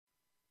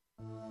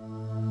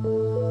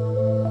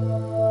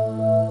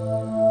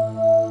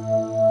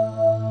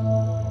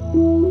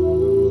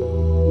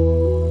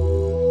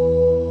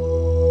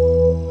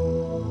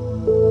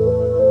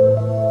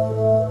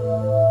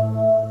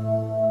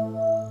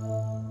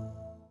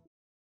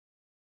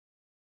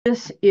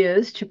This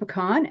is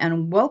Chipacon,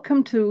 and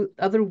welcome to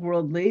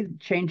Otherworldly,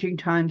 Changing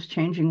Times,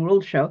 Changing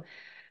World show.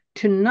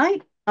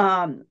 Tonight,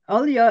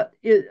 Olya,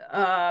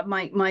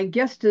 my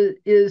guest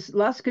is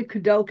Laska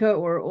Koudelka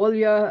or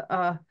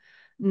Olya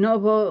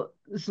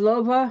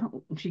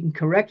Novozhilova. She can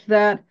correct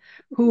that.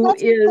 Who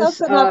That's close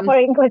is enough for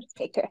English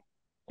speaker.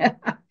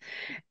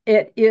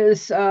 it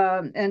is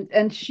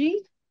and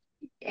she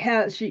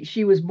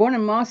was born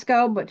in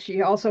Moscow, but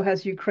she also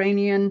has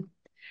Ukrainian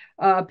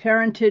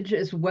parentage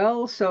as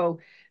well. So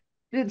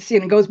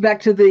it goes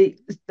back to the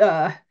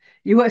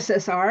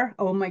USSR.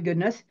 Oh my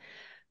goodness.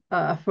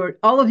 For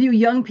all of you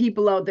young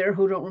people out there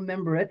who don't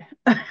remember it.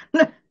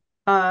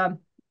 uh,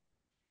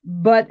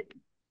 but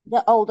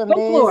The olden days.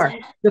 folklore,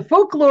 the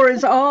folklore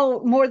is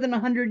all more than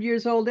 100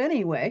 years old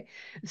anyway.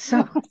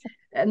 So,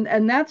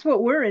 and that's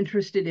what we're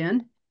interested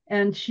in.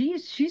 And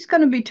she's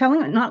going to be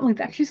telling it. Not only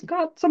that, she's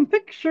got some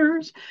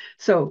pictures.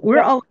 So we're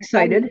Yeah. all And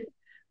excited.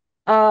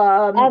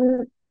 Um,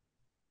 and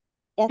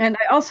yes. and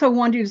I also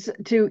want you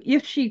to,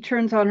 if she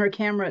turns on her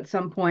camera at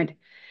some point,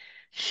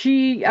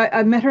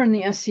 I met her in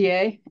the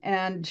SCA,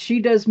 and she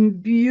does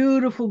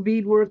beautiful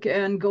beadwork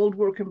and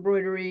goldwork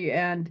embroidery,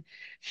 and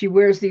she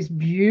wears these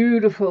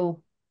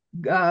beautiful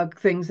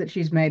things that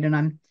she's made, and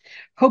I'm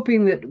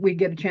hoping that we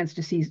get a chance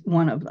to see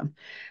one of them.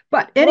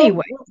 But Well,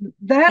 anyway,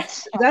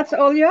 that's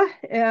Olya,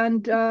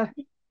 and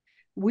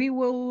we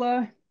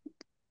will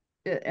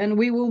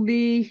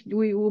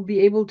we will be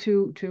able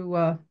to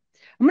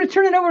I'm going to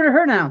turn it over to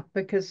her now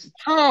because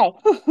hi.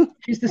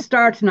 she's the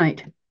star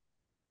tonight.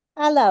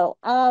 Hello.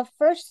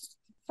 First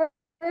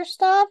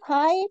off,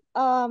 hi.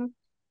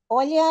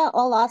 Olya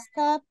or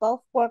Laska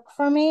both work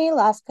for me.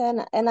 Laska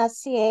and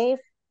NSCA. If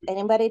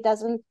anybody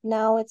doesn't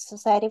know, it's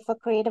Society for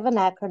Creative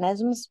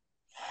Anachronisms.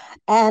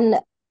 And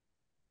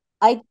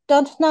I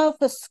don't know if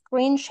the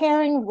screen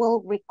sharing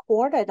will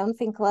record. I don't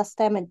think last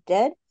time it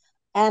did.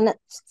 And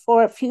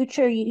for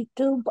future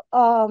YouTube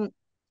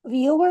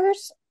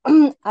viewers,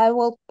 I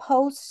will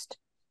post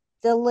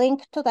the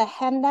link to the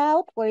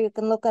handout where you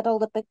can look at all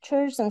the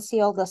pictures and see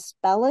all the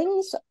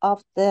spellings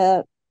of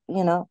the,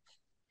 you know,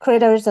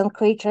 critters and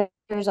creatures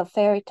of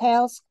fairy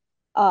tales,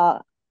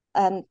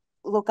 and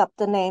look up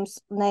the names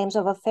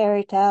of the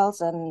fairy tales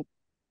and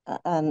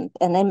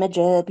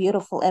images,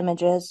 beautiful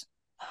images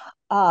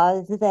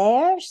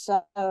there.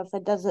 So if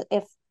it doesn't,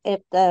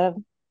 if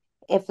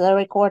the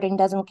recording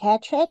doesn't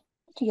catch it,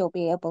 you'll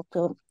be able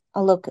to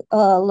look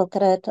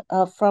at it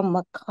from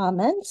the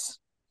comments.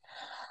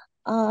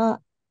 Uh,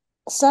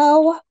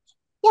 so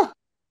yeah,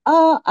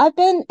 I've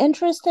been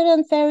interested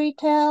in fairy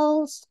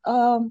tales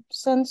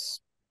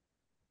since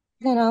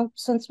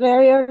since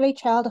very early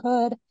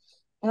childhood.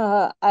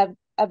 I've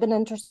been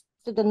interested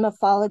in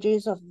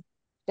mythologies of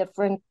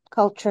different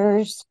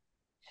cultures,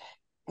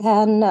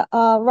 and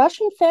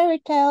Russian fairy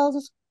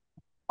tales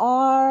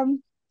are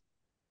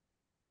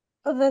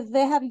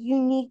they have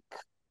unique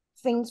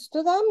things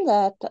to them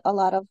that a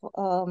lot of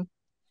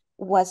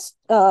West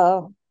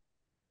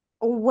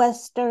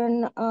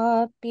Western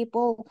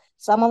people,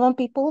 some of them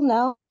people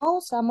know,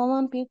 some of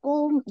them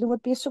people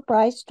would be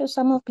surprised to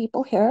some of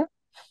people here.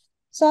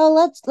 So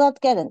let's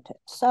get into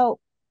it. So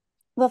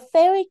the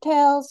fairy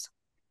tales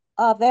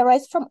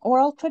varies from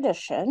oral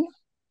tradition,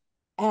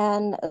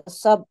 and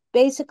so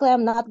basically,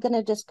 I'm not going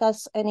to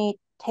discuss any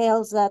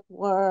tales that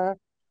were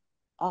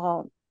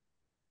uh,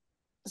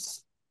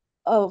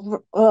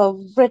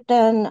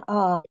 written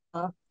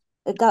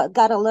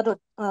got a little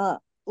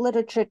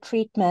literature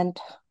treatment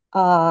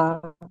uh,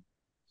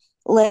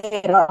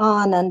 later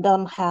on and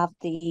don't have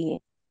the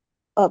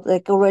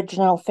like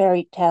original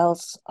fairy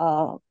tales,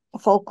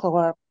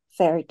 folklore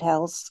fairy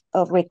tales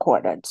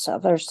recorded. So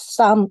there's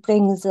some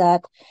things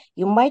that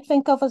you might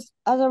think of as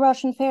a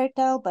Russian fairy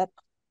tale, but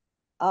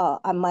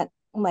I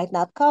might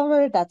not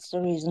cover. That's the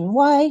reason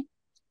why.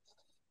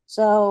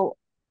 So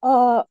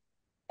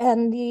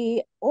and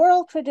the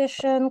oral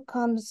tradition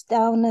comes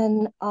down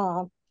in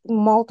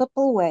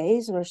multiple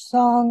ways. There's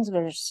songs,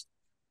 there's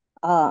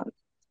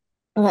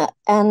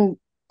and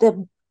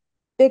the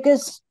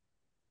biggest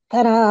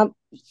kind of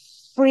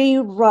three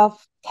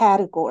rough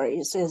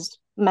categories is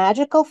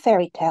magical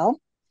fairy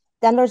tale.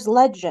 Then there's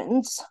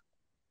legends,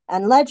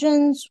 and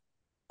legends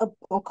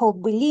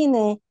called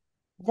Buline,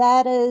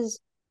 that is,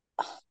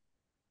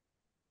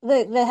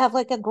 they have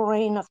like a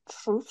grain of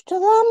truth to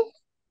them.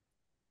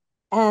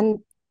 And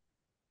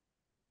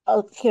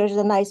oh, here's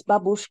a nice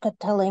babushka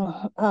telling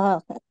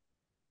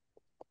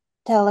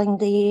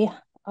the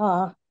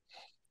uh,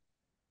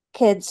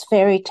 kids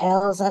fairy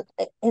tales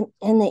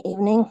in the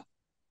evening.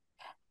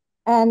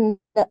 And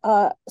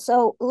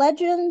so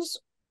legends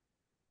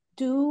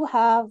do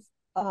have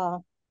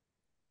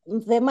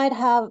they might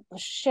have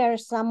share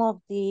some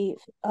of the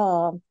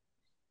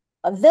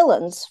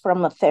villains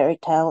from a fairy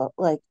tale,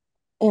 like,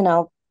 you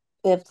know,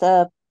 if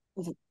the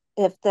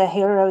if the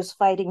hero's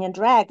fighting a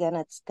dragon,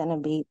 it's going to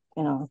be,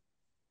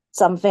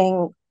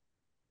 something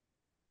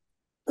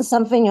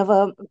something of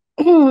a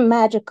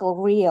magical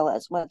real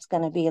is what's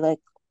going to be like,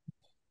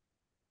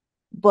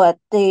 but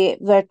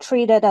they're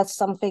treated as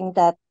something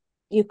that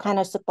you kind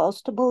of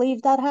supposed to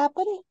believe that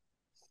happened.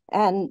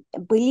 And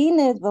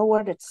byliny, the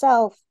word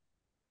itself,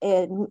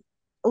 it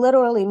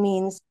literally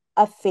means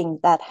a thing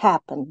that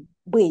happened.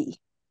 By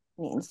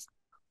means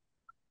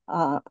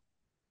uh,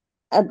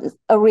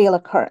 a real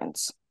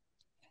occurrence.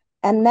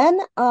 And then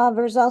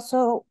there's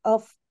also a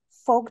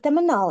folk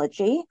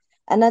demonology,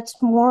 and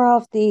that's more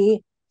of the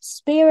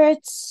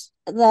spirits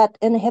that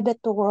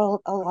inhabit the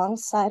world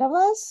alongside of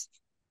us,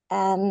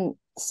 and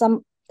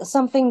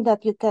something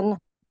that you can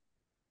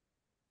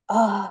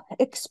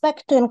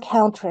expect to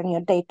encounter in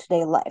your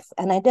day-to-day life.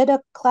 And I did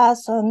a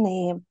class on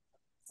the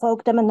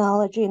folk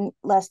demonology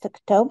last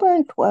October,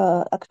 in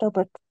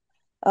October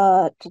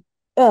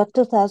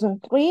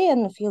 2003.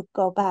 And if you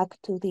go back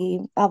to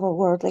the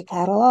Otherworldly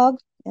catalog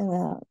in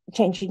the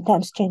Changing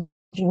Times, Changing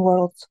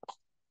Worlds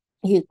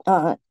you,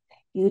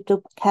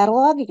 YouTube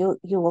catalog, you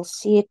will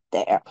see it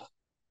there.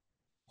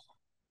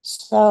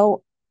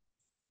 So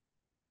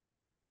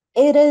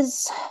it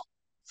is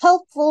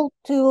helpful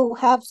to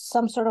have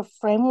some sort of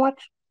framework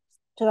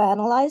to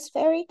analyze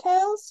fairy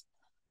tales,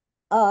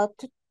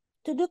 to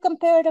do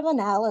comparative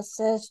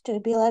analysis, to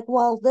be like,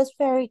 well, this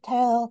fairy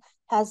tale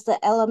has the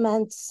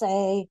elements,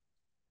 say,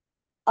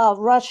 a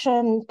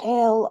Russian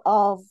tale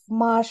of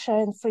Masha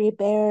and Three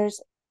Bears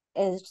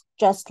is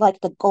just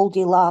like the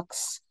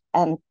Goldilocks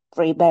and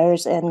Three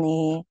Bears in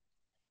the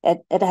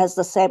it has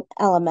the same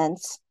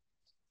elements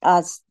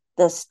as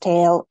this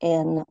tale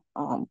in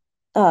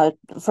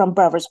from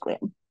Brothers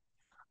Grimm.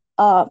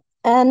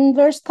 And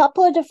there's a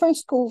couple of different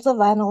schools of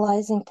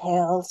analyzing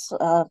tales.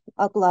 A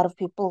lot of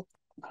people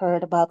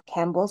heard about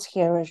Campbell's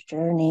hero's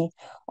journey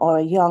or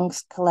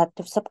Jung's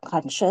collective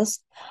subconscious,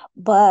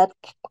 but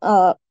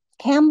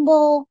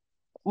Campbell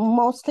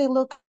mostly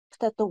looked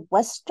at the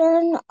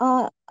Western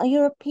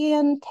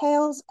European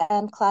tales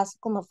and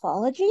classical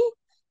mythology.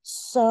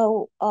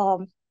 So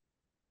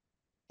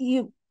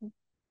you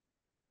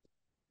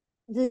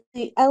the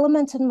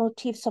elements and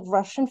motifs of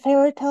Russian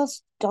fairy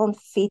tales don't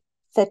fit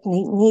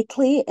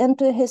neatly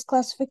into his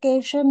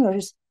classification.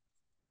 There's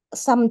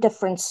some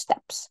different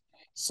steps.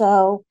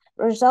 So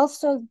there's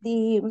also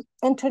the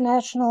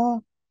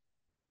International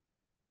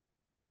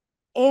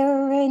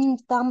Aaron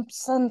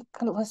Thompson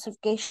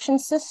classification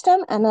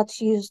system, and that's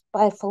used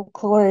by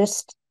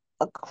folklorists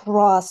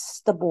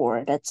across the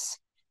board.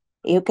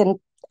 You can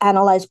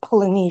analyze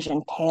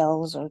Polynesian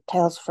tales or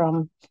tales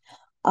from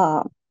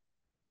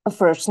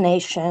First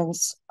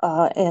Nations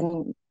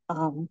in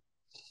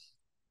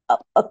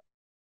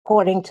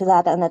according to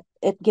that, and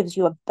it gives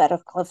you a better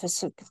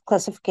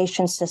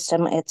classification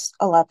system. It's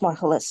a lot more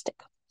holistic.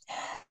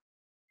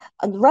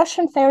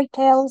 Russian fairy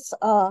tales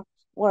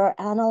were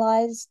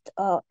analyzed,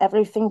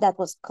 everything that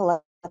was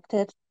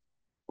collected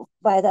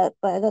by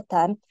the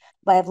time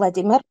by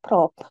Vladimir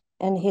Prop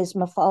in his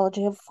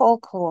Mythology of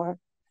Folklore,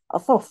 a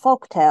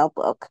folktale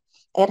book.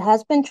 It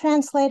has been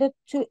translated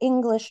to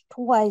English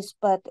twice,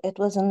 but it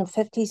was in the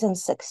 50s and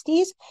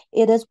 60s.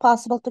 It is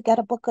possible to get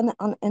a book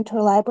on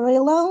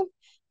interlibrary loan.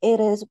 It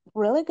is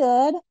really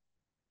good.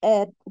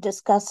 It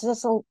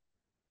discusses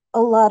a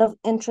lot of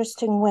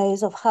interesting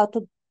ways of how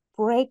to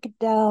break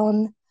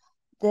down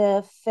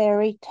the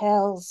fairy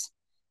tales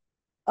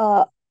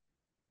to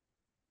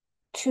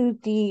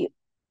the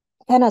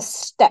kind of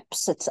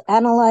steps. It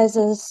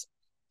analyzes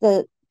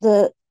the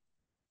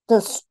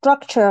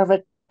structure of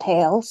a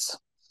tales,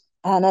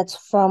 and it's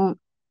from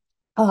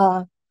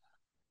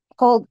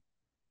called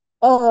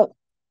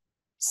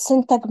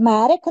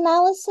syntagmatic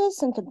analysis,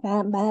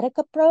 syntagmatic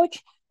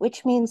approach,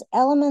 which means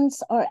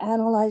elements are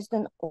analyzed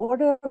in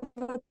order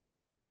of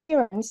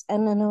appearance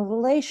and in a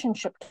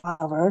relationship to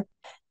power.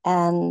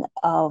 And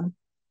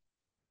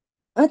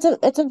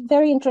it's a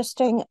very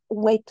interesting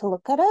way to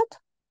look at it.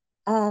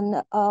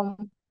 And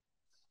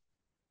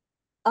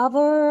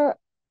other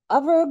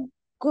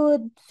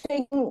good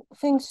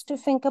things to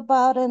think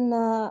about in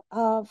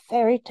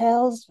fairy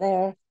tales,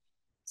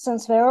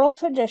 since they're all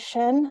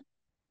tradition,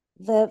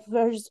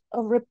 there's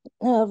a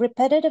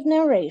repetitive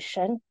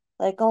narration,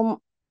 like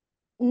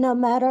no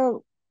matter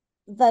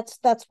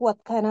that's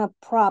what kind of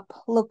prop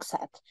looks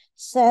at.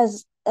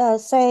 Says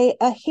say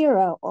a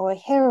hero or a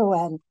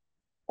heroine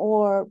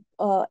or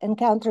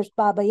encounters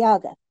Baba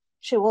Yaga,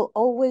 she will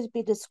always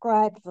be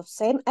described with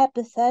same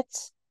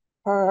epithets.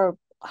 Her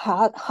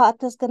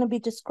hot is going to be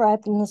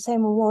described in the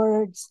same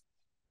words,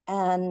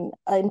 and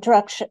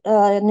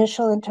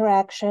initial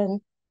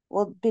interaction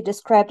will be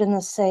described in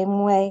the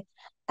same way.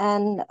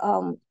 And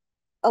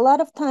a lot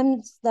of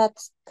times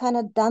that's kind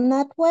of done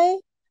that way.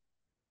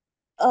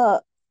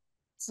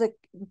 It's like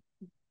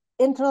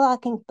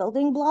interlocking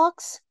building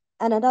blocks,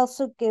 and it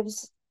also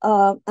gives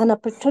an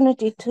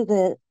opportunity to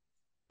the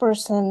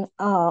person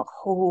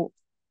who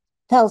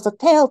tells a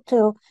tale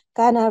to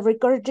kind of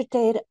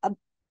regurgitate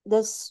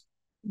this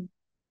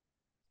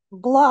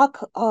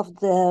block of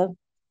the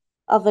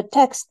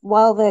text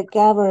while they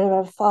gather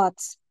their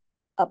thoughts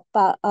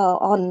about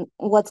on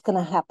what's going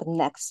to happen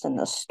next in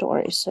the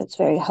story. So it's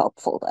very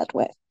helpful that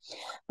way.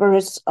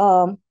 There's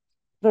a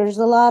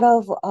lot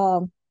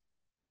of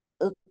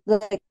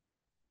like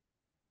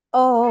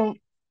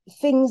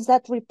things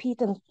that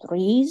repeat in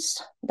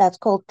threes. That's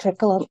called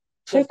trickle.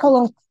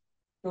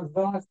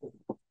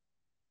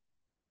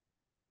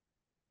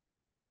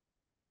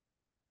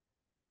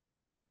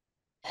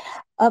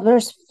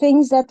 There's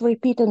things that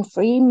repeat in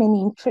three,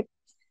 meaning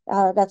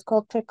that's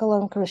called trickle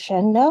and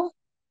crescendo.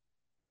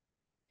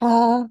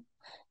 Uh,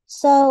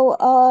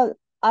 so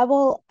I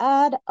will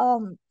add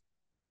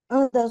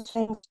those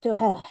things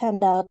to a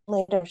handout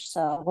later.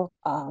 So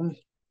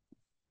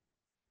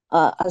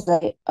as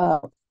I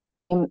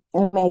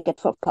make it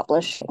for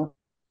publishing.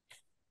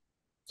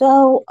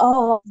 So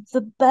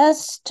the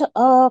best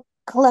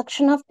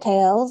collection of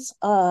tales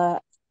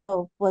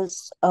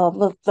was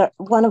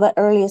one of the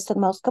earliest and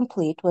most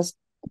complete was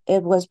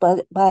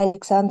by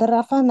Alexander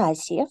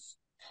Afanasyev,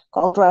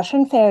 called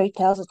Russian Fairy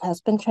Tales. It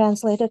has been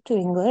translated to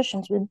English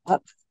and has been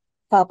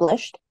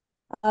published.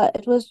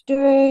 It was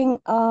during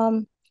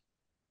a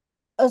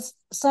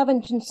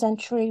 17th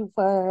century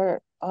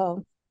where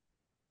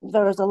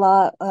there was a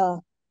lot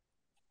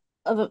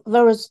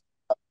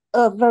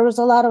there was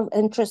a lot of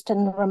interest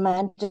in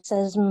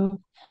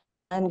romanticism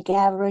and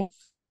gathering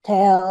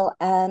tale,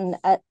 and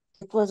it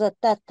was at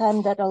that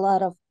time that a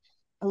lot of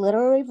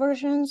literary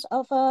versions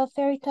of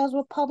fairy tales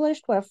were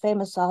published, where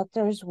famous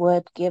authors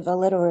would give a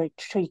literary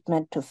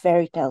treatment to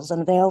fairy tales,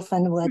 and they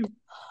often would,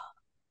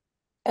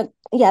 they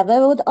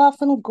would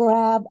often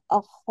grab a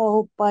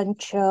whole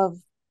bunch of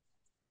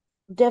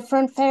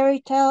different fairy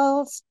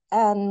tales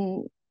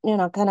and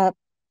kind of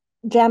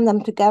jam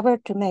them together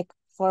to make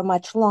for a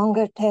much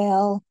longer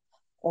tale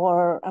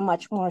or a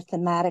much more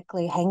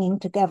thematically hanging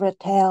together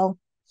tale.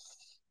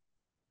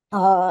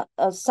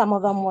 Some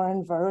of them were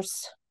in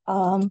verse.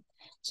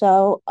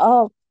 So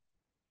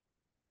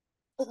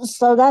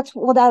so that's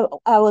what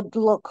I would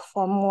look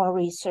for more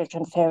research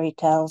on fairy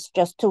tales,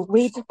 just to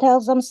read the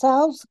tales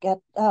themselves,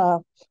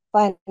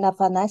 find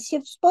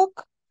Afanasyev's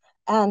book,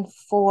 and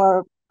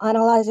for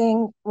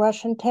analyzing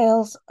Russian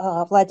tales,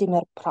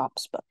 Vladimir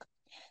Prop's book.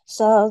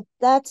 So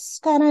that's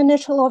kind of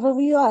initial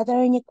overview. Are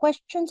there any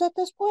questions at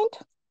this point?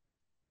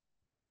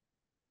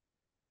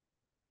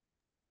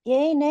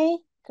 Yay, nay?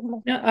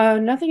 No,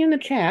 nothing in the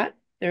chat.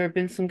 There have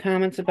been some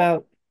comments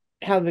about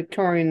how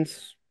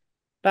Victorians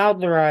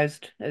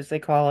bowdlerized, as they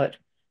call it,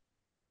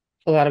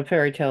 a lot of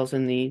fairy tales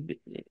in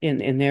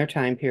their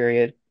time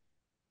period.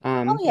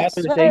 Oh yes,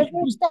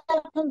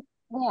 Bowdlerization.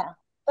 yeah.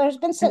 There's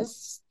been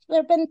there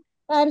have been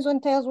times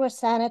when tales were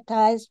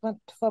sanitized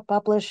for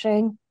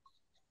publishing.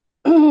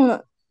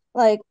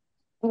 Like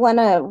when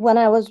I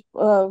was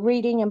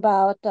reading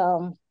about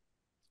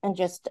and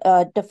just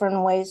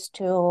different ways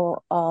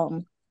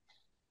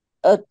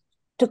uh,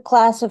 to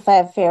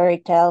classify fairy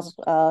tales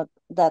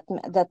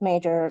that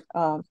major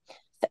uh,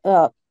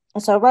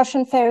 so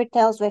Russian fairy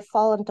tales, they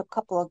fall into a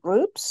couple of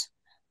groups.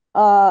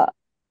 Uh,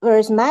 there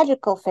is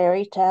magical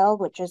fairy tale,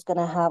 which is going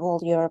to have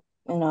all your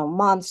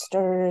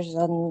monsters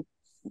and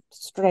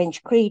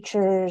strange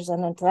creatures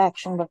and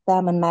interaction with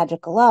them and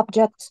magical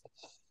objects.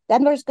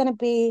 Then there's going to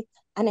be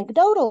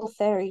anecdotal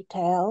fairy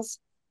tales,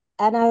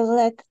 and I was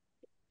like,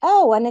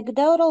 oh,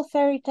 anecdotal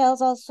fairy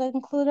tales also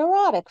include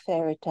erotic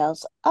fairy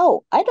tales.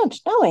 Oh, I don't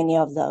know any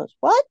of those.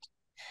 What?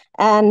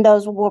 And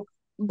those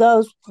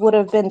would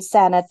have been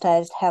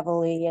sanitized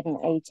heavily in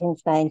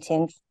 18th,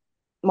 19th,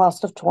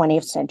 most of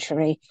 20th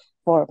century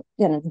for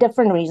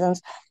different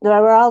reasons.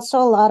 There were also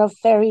a lot of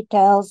fairy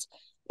tales,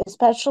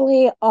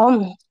 especially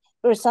there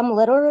were some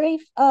literary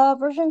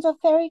versions of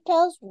fairy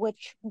tales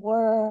which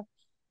were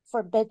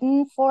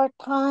forbidden for a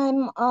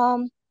time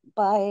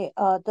by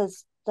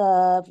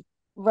the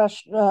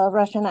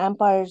Russian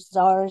Empire's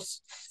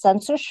czar's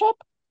censorship,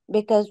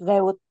 because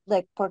they would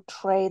like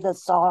portray the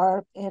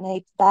czar in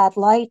a bad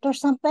light or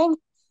something,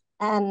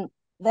 and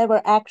they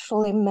were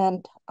actually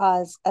meant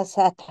as a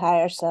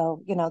satire.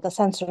 So the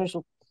censors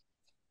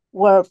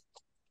were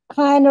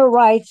kind of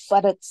right,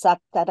 but it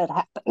sucked that it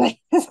happened.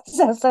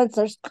 So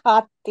censors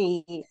caught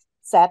the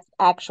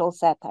actual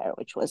satire,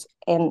 which was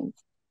in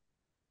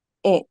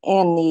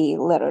the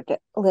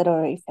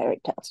literary fairy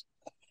tales.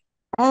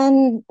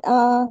 And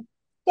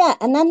yeah,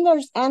 and then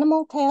there's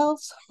animal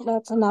tales.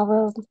 That's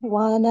another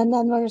one. And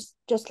then there's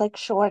just like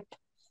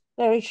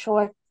very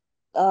short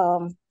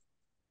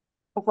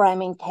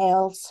rhyming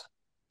tales.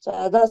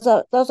 So those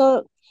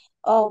are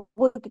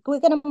we're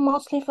gonna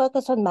mostly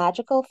focus on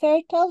magical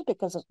fairy tales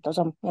because those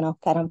are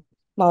kind of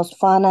most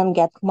fun and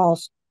get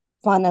most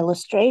fun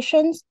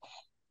illustrations.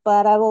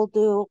 But I will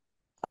do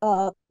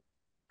a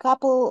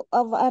couple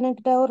of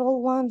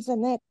anecdotal ones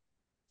in it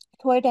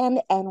toward the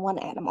end, and one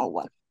animal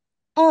one.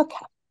 Okay.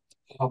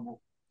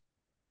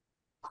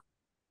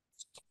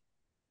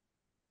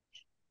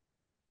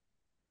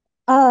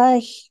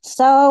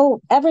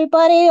 So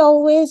everybody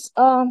always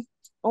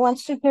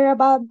wants to hear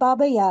about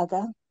Baba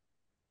Yaga,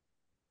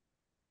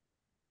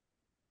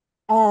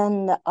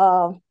 and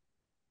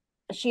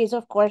she's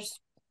of course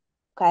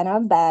kind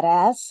of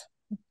badass,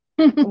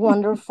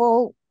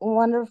 wonderful,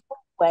 wonderful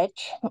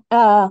witch,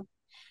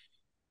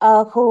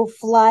 who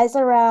flies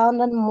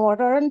around in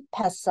mortar and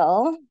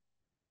pestle,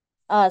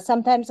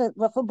 sometimes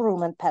with a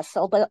broom and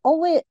pestle, but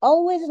always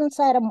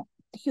inside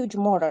huge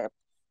mortar.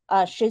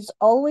 She's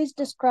always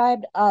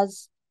described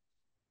as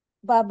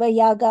Baba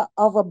Yaga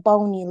of a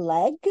bony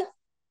leg.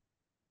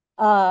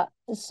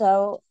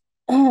 So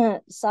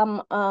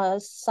some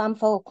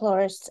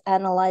folklorists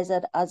analyze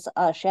it as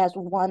she has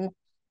one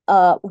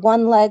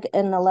leg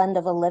in the land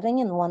of a living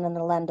and one in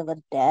the land of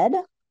a dead.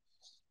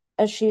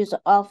 She's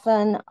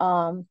often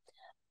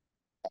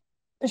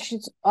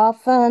she's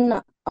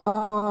often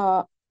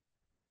oh,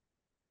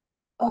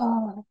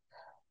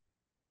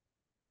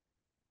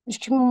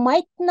 she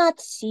might not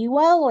see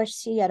well or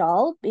see at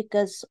all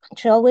because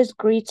she always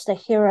greets the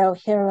hero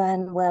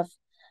heroine with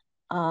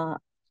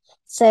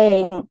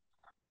saying,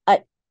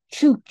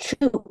 "Choo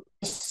choo,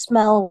 I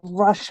smell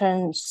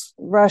Russian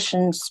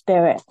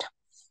spirit."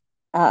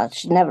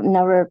 She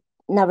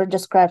never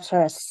describes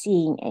her as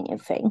seeing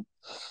anything.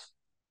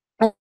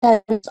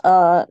 And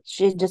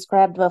she's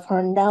described with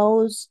her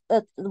nose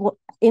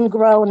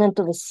ingrown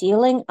into the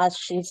ceiling as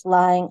she's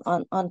lying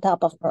on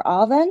top of her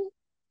oven.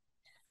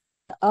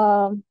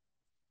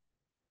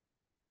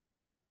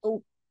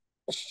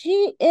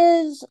 She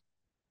is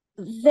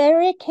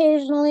very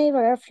occasionally,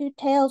 there are a few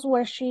tales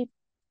where she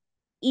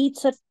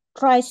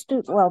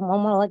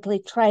more likely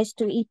tries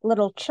to eat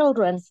little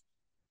children.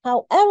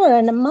 However,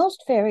 in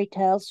most fairy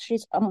tales,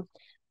 she's a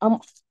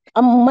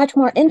much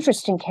more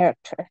interesting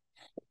character.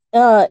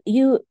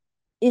 You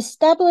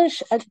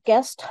establish a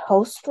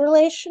guest-host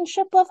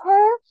relationship with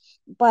her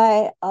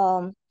by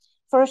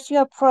first you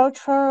approach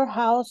her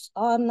house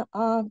on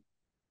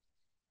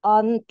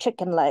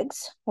chicken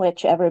legs,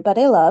 which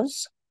everybody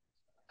loves,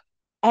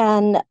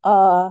 and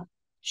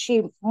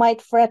she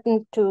might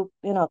threaten to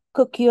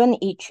cook you and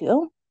eat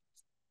you.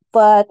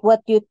 But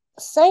what you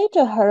say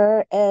to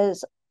her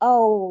is,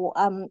 "Oh,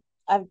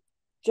 I've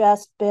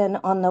just been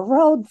on the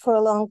road for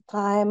a long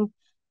time.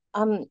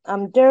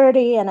 I'm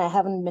dirty and I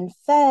haven't been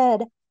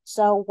fed.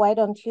 So why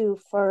don't you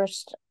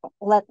first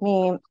let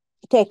me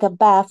take a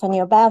bath in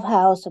your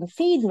bathhouse and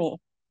feed me?"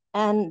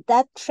 And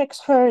that tricks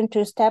her into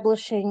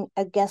establishing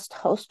a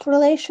guest-host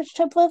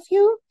relationship with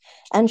you,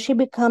 and she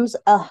becomes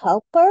a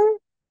helper,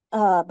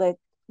 by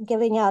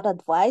giving out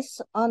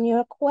advice on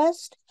your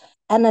quest,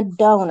 and a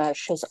donor.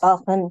 She's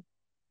often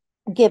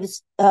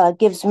gives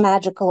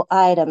magical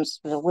items,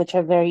 which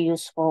are very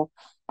useful.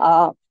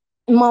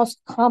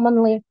 Most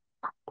commonly,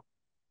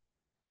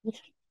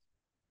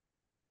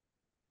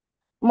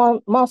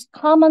 most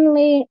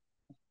commonly,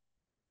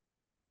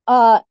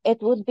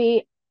 it would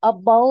be a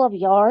ball of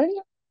yarn,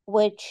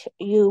 which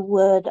you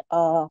would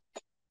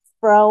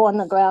throw on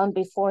the ground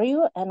before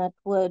you, and it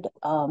would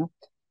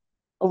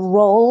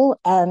roll,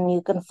 and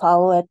you can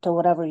follow it to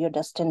whatever your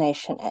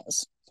destination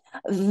is.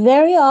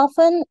 Very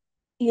often,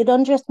 you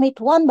don't just meet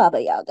one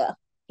Baba Yaga.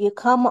 You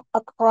come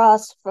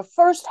across the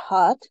first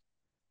hut,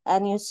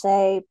 and you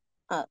say,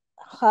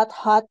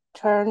 hut,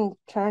 turn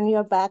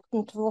your back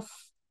into the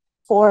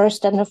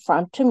forest and the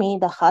front to me."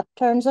 The hut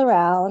turns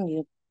around,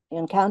 you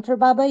encounter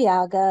Baba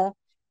Yaga,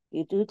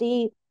 you do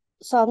the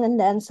song and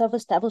dance of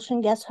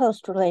establishing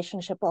guest-host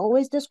relationship,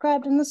 always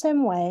described in the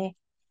same way.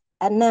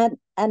 And then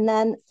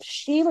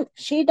she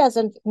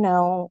doesn't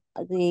know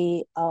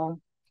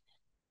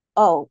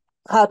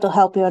how to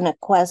help you in a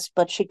quest,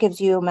 but she gives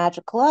you a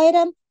magical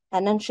item,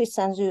 and then she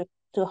sends you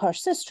to her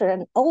sister,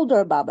 an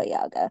older Baba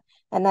Yaga,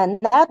 and then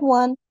that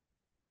one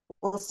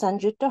will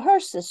send you to her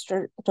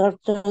sister, to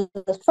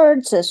the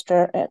third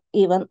sister,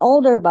 even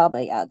older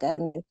Baba Yaga.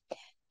 And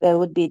there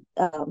would be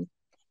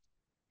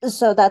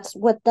so that's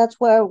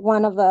where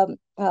one of the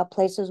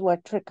places where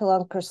trickle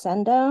and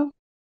crescendo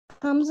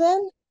comes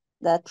in,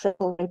 the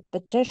triple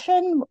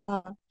repetition,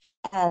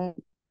 and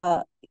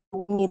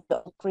you need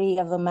all three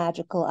of the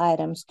magical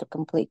items to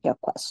complete your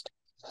quest.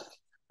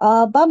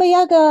 Baba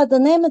Yaga, the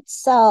name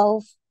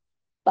itself,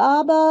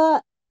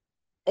 Baba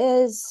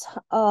is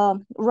a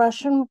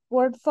Russian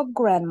word for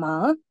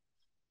grandma.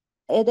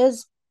 It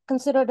is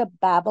considered a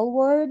Babel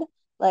word,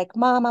 like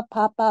mama,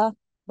 papa,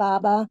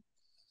 baba.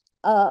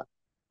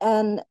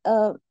 And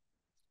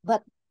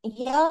but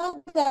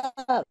Yaga,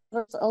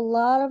 there's a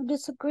lot of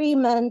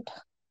disagreement,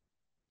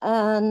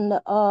 and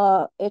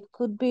it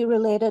could be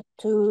related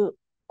to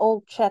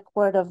Old Czech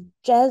word of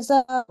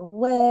jeza,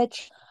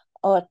 witch,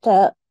 or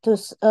to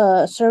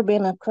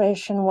Serbian and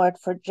Croatian word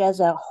for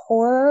jeza,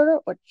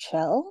 horror or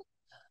chill.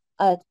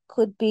 It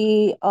could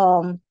be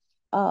Slovene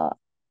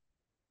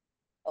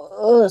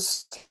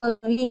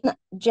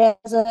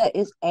jeza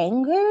is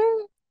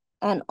anger,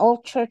 and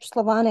Old Church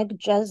Slavonic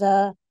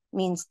jeza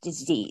means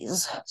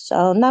disease.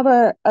 So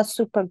never a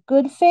super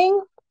good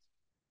thing,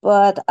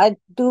 but I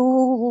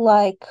do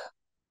like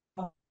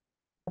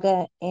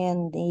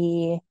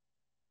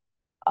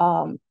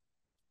um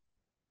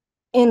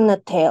in the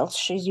tales.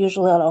 She's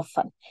usually a lot of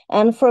fun.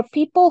 And for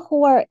people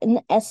who are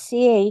in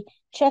SCA,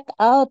 check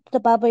out the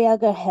Baba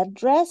Yaga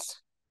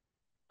headdress.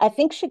 I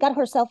think she got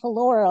herself a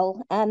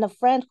laurel, and a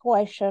friend who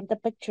I showed the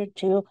picture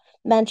to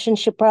mentioned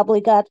she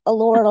probably got a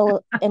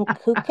laurel in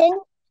cooking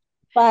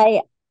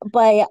by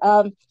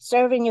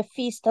serving a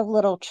feast of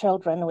little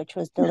children, which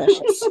was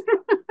delicious.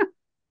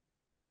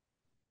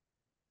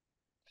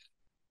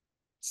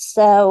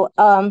 So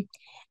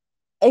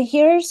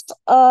Here's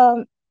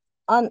on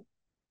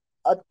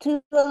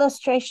two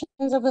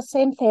illustrations of the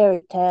same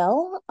fairy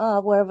tale,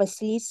 where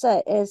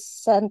Vasilisa is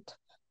sent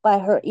by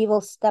her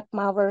evil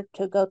stepmother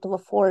to go to the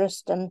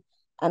forest and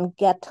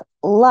get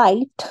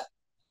light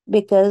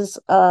because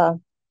the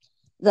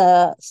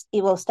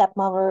evil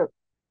stepmother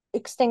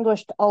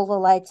extinguished all the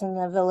lights in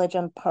the village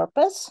on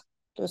purpose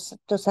to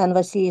send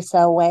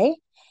Vasilisa away.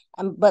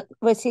 But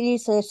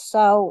Vasilisa is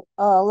so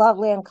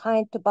lovely and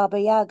kind to Baba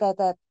Yaga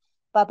that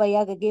Baba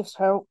Yaga gives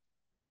her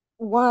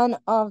one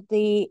of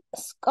the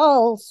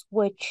skulls,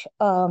 which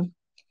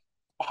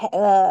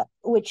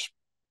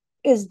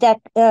is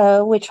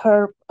which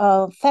her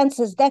fence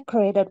is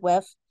decorated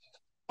with,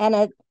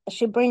 and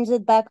she brings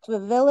it back to the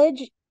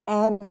village,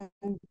 and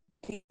the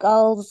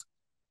skull's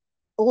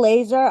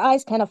laser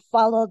eyes kind of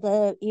follow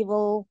the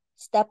evil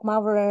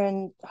stepmother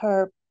and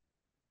her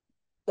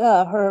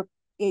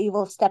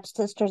evil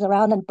stepsisters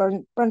around and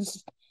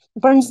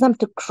burns them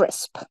to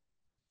crisp,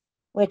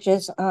 which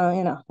is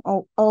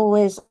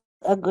always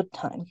a good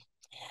time.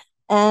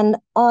 And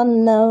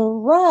on the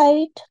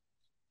right,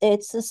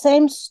 it's the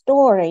same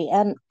story.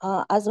 And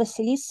as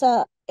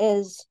Vasilisa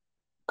is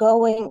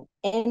going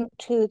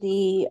into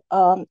the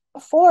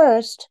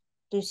forest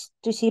to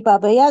see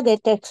Baba Yaga,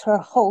 it takes her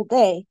whole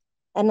day.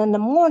 And in the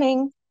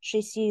morning,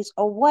 she sees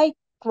a white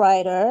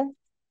rider.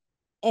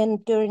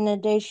 And during the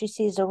day, she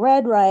sees a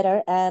red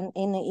rider. And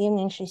in the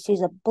evening, she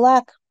sees a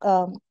black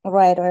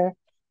rider.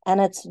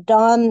 And it's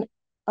dawn,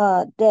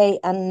 day,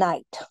 and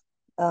night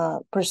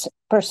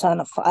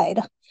personified.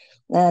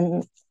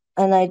 And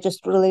and I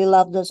just really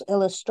love those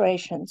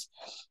illustrations.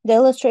 The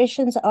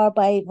illustrations are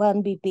by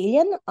Van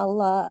Bibilian.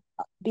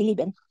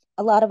 Bilibin.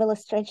 A lot of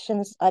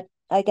illustrations I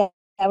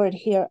gathered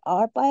here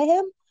are by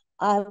him.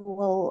 I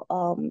will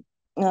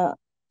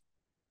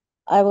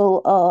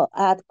uh,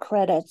 add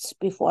credits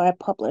before I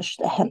publish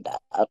the handout.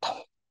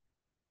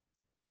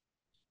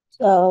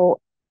 So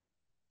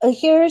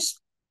here's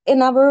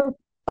another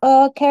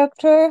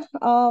character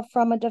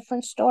from a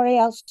different story.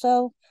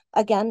 Also,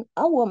 again,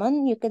 a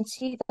woman. You can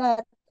see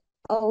that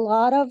a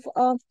lot of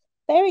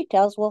fairy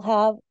tales will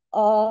have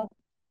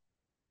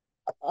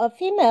a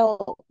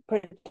female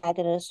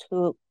protagonist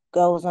who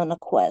goes on a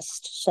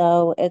quest.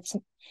 So it's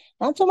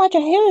not so much a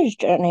hero's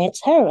journey,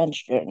 it's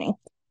heroine's journey.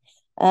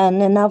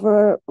 And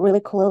another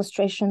really cool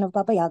illustration of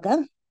Baba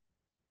Yaga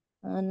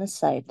on the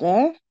side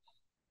there.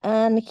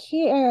 And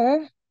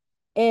here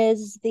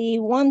is the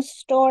one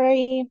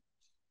story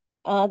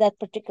that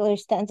particularly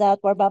stands out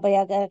where Baba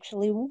Yaga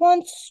actually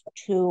wants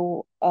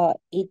to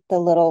eat the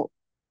little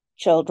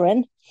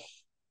children.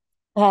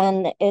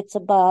 And it's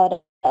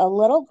about a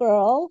little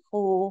girl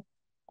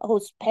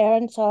whose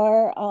parents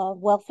are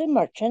wealthy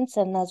merchants,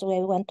 and as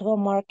we went to a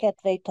market,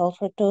 they told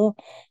her to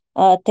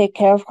take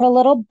care of her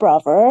little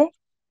brother,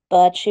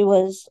 but she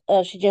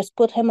just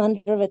put him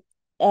under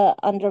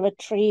the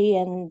tree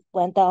and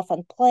went off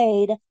and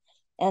played,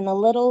 and the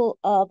little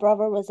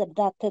brother was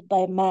abducted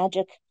by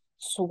magic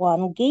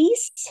swan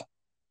geese.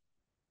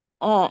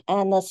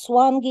 And the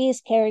swan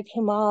geese carried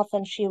him off,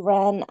 and she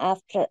ran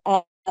after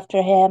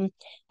him,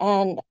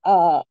 and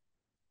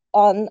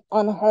on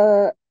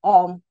her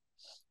on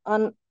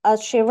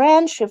as she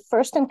ran, she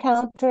first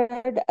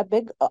encountered a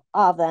big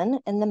oven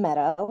in the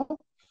meadow,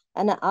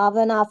 and the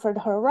oven offered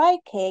her rye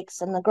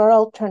cakes, and the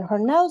girl turned her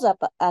nose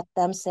up at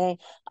them, saying,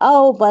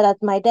 "Oh, but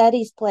at my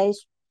daddy's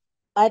place,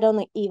 I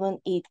don't even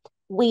eat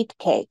wheat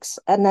cakes."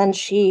 And then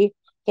she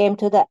came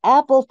to the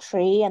apple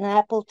tree, and the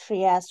apple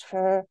tree asked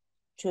her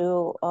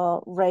to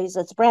raise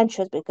its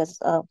branches because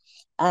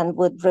and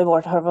would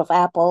reward her with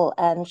apple.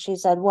 And she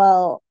said,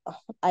 "Well,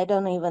 I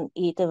don't even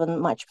eat even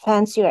much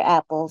fancier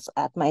apples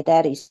at my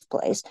daddy's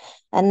place."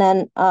 And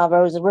then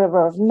there was a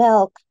river of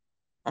milk,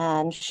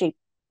 and she's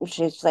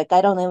like, "I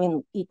don't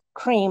even eat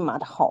cream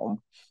at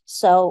home."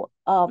 So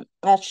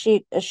as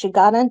she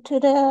got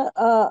into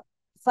the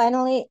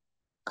finally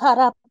caught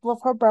up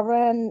with her brother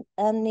and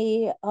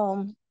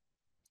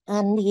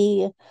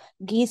the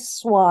geese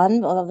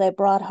swan, they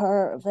brought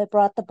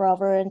the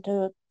brother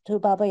into to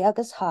Baba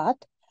Yaga's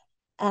hut,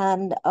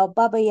 and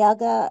Baba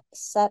Yaga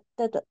set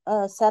the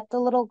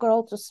little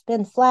girl to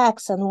spin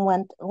flax and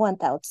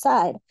went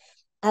outside,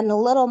 and the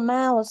little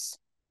mouse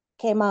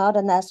came out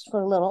and asked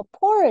for a little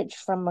porridge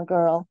from the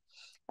girl,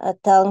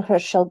 telling her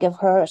she'll give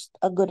her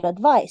a good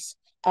advice.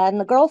 And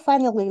the girl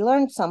finally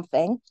learned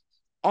something,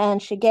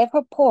 and she gave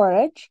her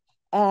porridge,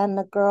 and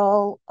the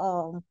girl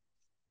um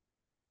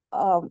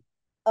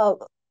uh,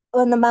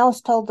 when the mouse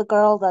told the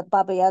girl that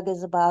Baba Yaga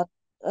is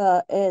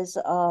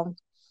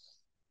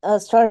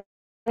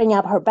starting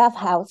up her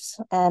bathhouse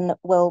and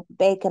will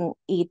bake and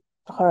eat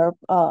her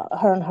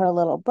and her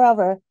little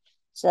brother.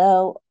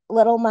 So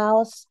little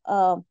mouse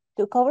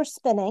took over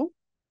spinning,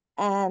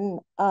 and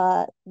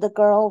the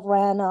girl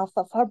ran off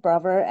of her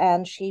brother,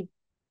 and she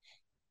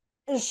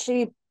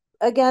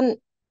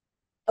again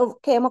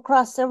came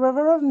across the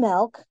river of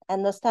milk,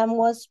 and this time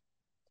was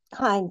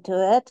kind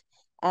to it,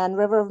 and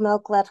river of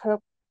milk let her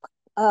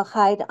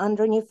hide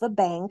underneath the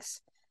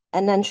banks.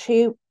 And then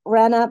she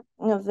ran up,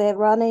 they're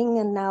running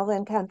and now they're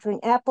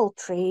encountering apple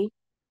tree.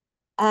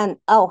 and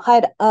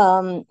hide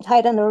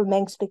under the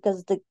minks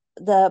because the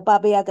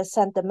Baba Yaga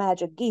sent the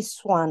magic geese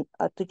swan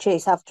to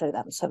chase after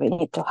them, so we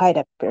need to hide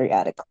it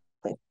periodically.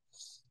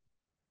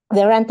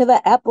 They ran to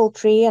the apple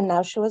tree, and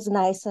now she was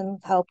nice and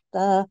helped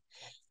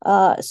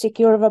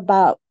secure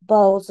the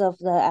boughs of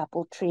the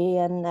apple tree,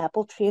 and the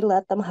apple tree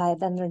let them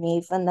hide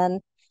underneath, and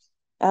then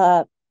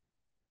uh,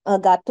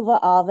 got to the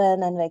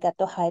oven, and they got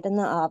to hide in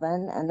the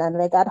oven, and then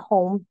they got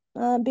home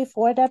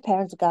before their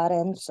parents got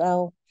in.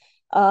 So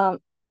um,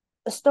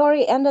 the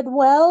story ended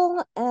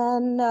well,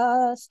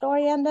 and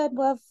story ended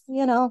with,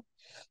 no,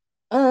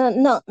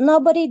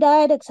 nobody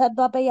died except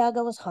Baba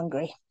Yaga was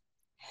hungry.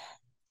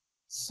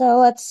 So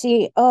let's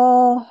see.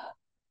 Oh,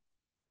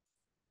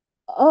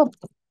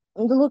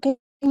 looking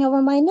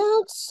over my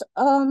notes.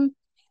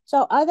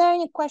 So are there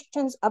any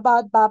questions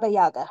about Baba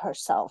Yaga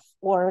herself,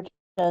 or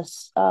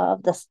just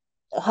this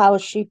how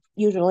she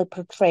usually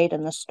portrayed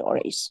in the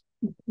stories?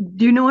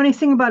 Do you know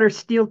anything about her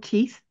steel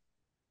teeth?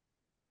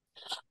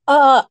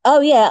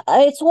 Oh yeah,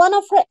 it's one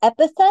of her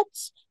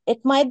epithets.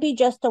 It might be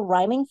just a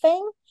rhyming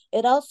thing.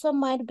 It also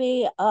might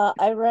be.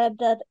 I read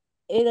that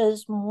it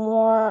is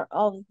more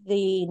of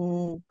the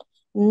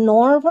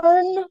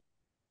northern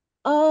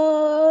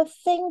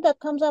thing that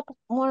comes up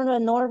more in the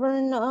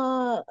northern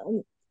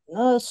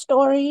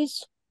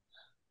stories.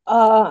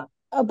 But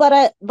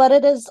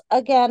it is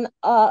again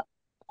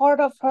part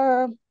of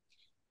her.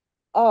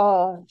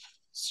 Uh,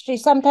 she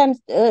sometimes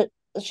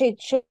she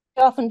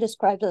often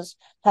describes as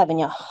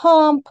having a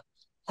hump,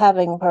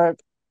 having her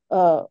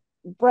uh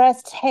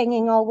breasts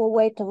hanging all the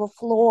way to the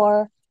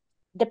floor,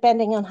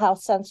 depending on how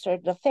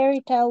censored the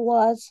fairy tale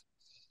was.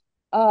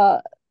 Uh,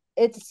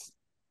 it's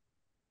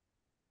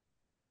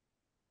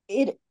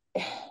it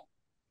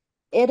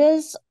it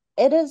is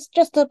it is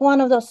just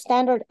one of those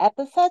standard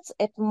epithets.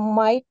 It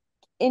might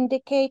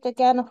indicate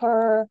again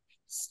her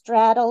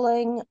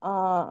straddling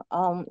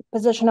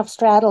position of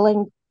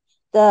straddling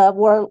the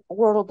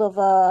world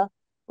of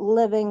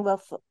living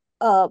with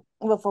a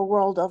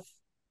world of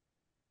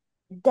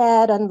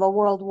dead and the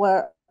world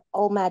where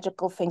all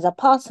magical things are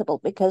possible,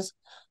 because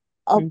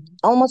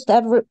almost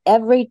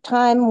every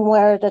time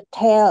where the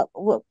tale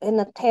in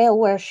a tale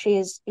where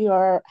she's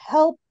your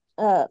help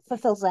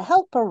fulfills a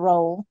helper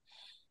role,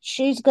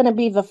 she's going to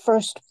be the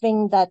first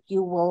thing that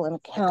you will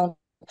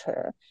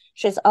encounter.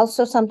 She's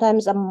also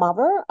sometimes a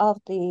mother of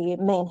the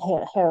main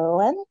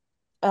heroine,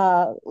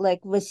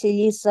 like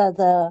Vasilisa,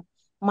 the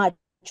much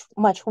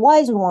much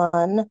wise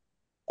one.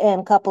 In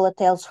a couple of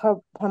tales, her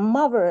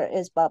mother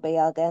is Baba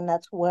Yaga, and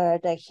that's where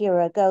the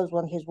hero goes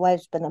when his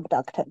wife's been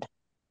abducted,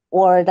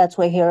 or that's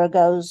where hero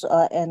goes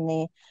in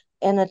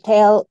the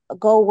tale.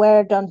 Go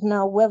where, don't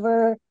know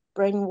whither,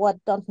 bring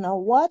what, don't know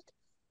what.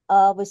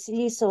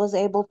 Vasilisa was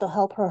able to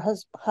help her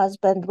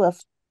husband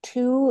with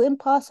two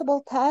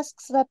impossible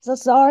tasks that the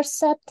Tsar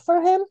set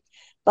for him,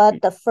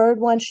 but the third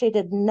one she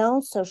didn't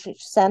know, so she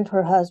sent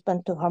her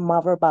husband to her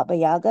mother, Baba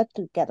Yaga,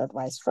 to get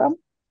advice from.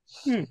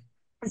 Hmm.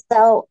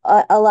 So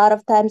a lot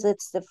of times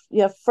it's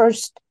your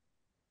first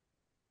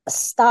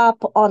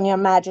stop on your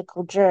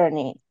magical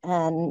journey,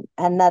 and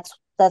that's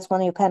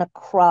when you kind of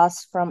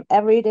cross from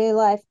everyday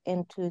life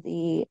into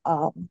the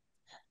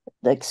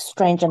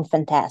strange and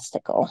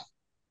fantastical.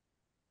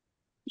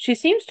 She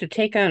seems to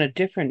take on a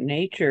different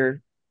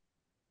nature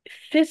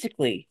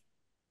physically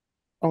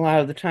a lot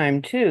of the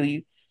time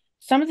too.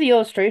 Some of the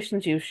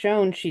illustrations you've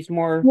shown, she's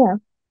more Yeah.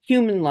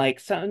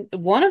 human-like.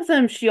 One of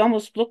them, she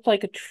almost looked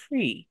like a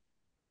tree.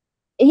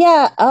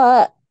 Yeah,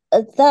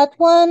 that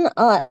one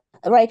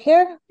right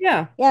here.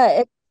 Yeah.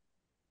 Yeah,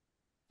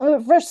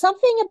 there's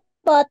something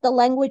about the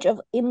language of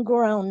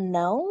ingrown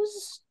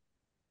nose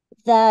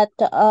that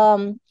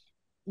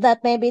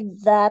that maybe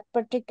that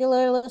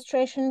particular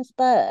illustrations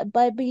by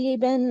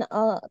Bilibin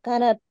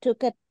kind of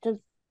took it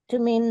to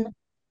mean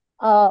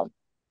uh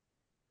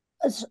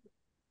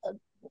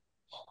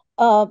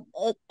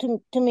to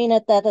mean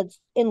it that it's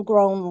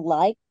ingrown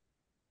like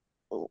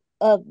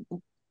uh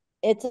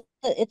it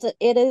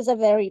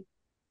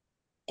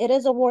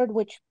is a word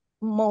which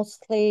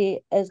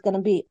mostly is going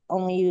to be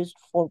only used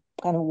for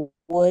kind of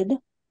wood,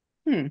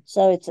 Hmm.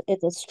 so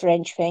it's a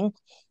strange thing.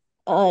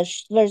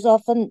 There's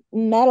often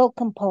metal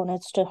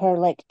components to her,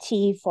 like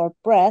teeth or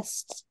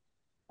breasts,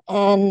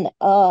 and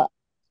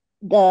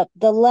the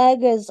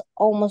leg is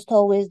almost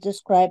always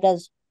described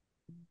as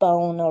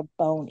bone or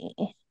bony,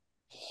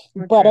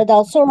 but Okay. it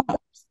also,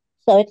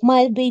 so it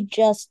might be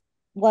just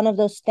one of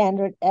those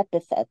standard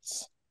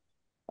epithets,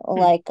 Hmm.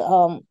 like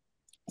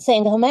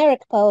saying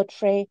Homeric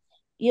poetry.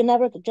 You're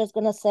never just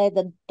gonna say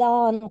the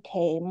dawn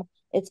came.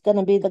 It's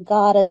gonna be the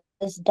goddess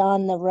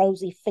Dawn, the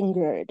rosy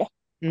fingered,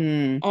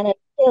 Hmm. and it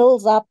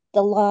fills up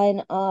the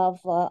line of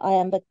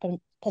iambic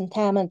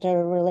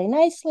pentameter really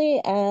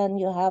nicely, and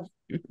you have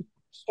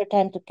your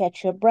time to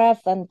catch your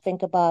breath and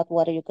think about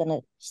what are you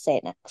gonna say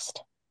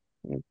next.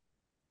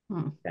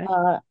 Okay.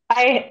 Uh,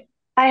 I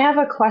have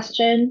a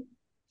question.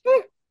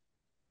 sure.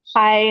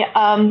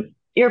 I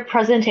Your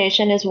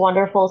presentation is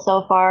wonderful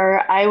so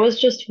far. I was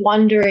just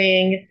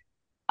wondering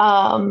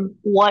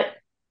what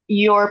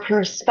your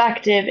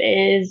perspective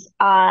is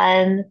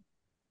on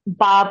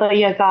Baba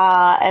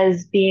Yaga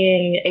as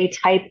being a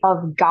type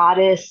of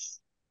goddess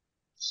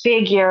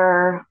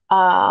figure,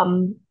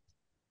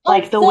 Oh,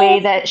 like the very, way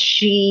that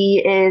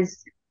she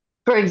is,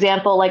 for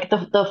example, like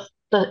the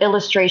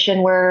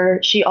illustration where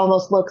she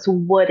almost looks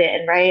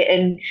wooden, right?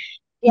 And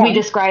we yeah.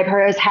 describe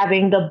her as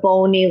having the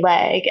bony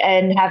leg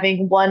and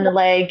having one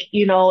leg,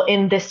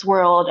 in this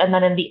world and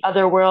then in the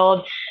other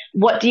world.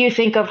 What do you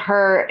think of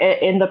her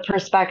in the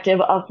perspective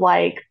of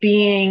like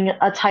being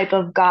a type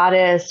of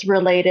goddess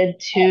related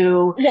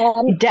to Yeah,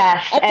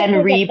 death I think and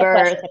I get the rebirth?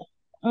 question.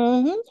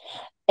 Mm-hmm.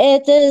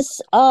 It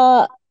is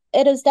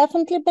it has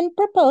definitely been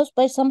proposed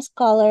by some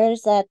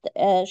scholars that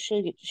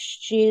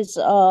she's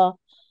a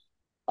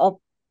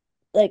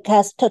like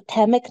has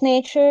totemic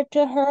nature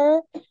to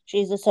her.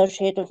 She's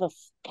associated with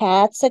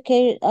cats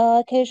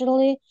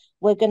occasionally.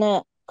 We're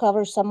gonna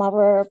cover some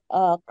other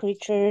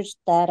creatures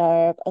that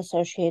are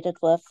associated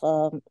with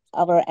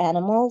other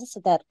animals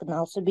that can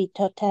also be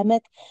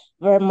totemic.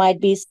 There might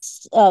be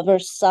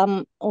there's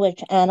some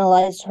which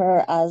analyze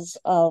her as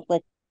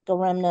like a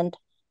remnant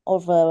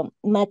of a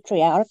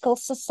matriarchal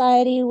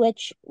society,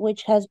 which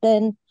has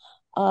been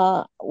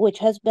kind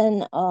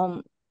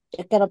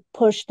of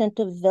pushed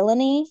into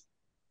villainy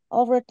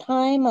over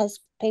time as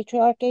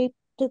patriarchy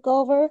took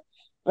over.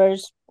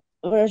 There's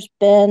there's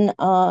been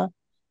uh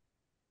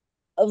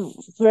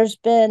there's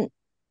been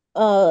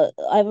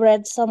I've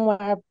read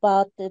somewhere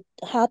about the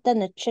hat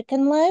and the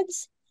chicken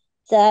legs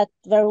that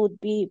there would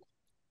be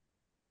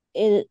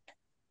it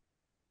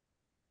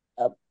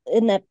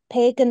in a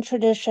pagan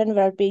tradition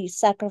there'd be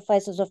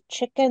sacrifices of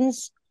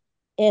chickens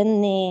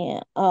in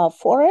the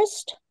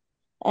forest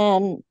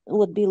and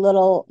would be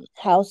little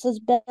houses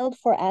built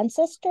for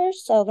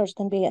ancestors. So there's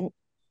can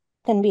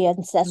be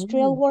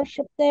ancestral Ooh.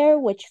 worship there,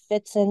 which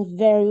fits in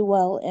very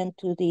well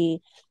into the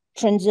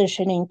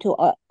transitioning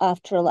to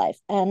afterlife.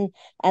 And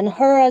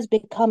her as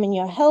becoming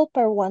your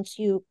helper once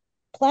you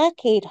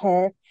placate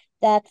her,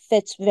 that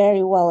fits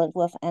very well in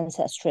with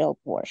ancestral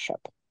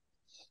worship.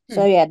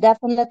 So Hmm. yeah,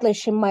 definitely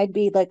she might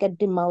be like a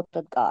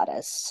demoted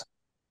goddess.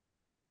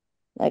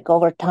 Like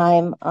over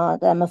time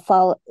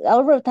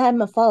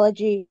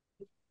mythology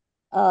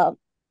uh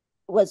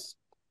was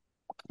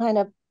kind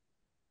of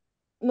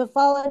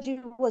mythology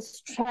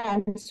was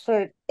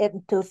transferred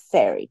into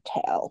fairy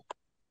tale.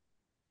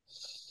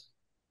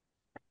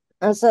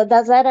 And so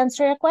does that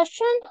answer your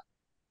question?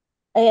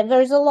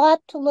 There's a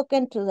lot to look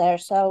into there.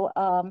 So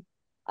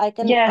I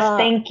can Yes,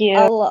 thank you.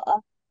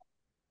 I'll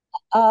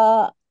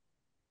uh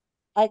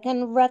I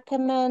can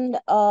recommend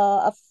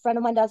a friend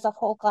of mine does a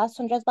whole class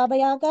on just Baba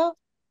Yaga.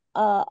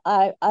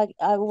 I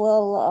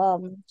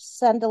will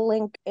send a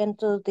link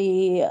into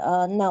the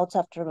notes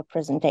after the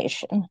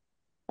presentation,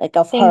 like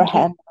of her Thank you.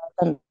 hand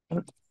and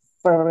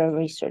for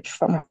research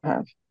from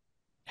her.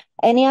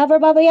 Any other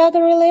Baba Yaga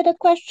related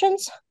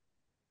questions?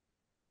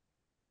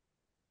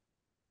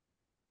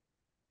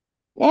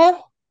 Yeah.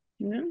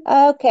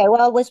 No. Okay.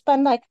 Well, we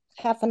spent like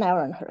half an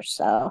hour on her,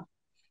 so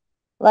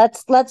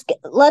let's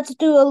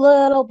do a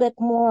little bit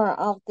more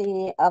of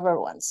the other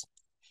ones.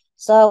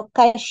 So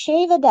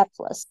Cachet the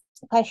Deathless.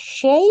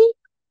 Cachet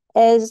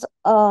is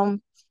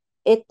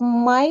it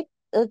might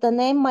the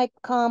name might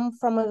come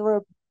from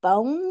either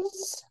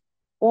bones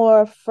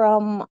or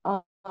from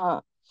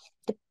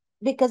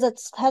because it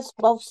has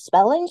both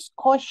spellings,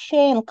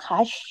 Cochet and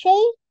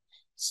Cachet.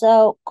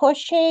 So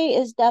Cochet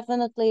is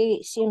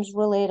definitely seems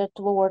related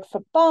to the word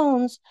for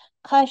bones.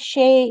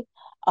 Cachet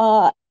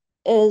uh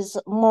is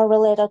more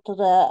related to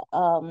the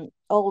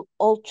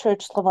old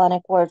church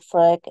Slavonic word for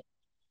like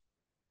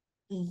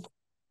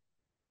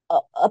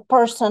a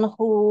person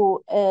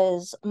who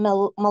is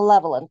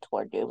malevolent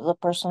toward you, the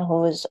person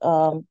who is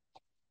gonna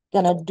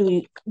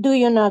do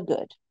you no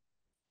good.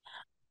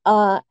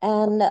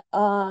 And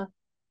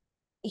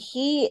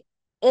he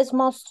is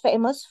most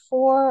famous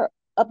for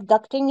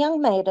abducting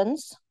young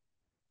maidens,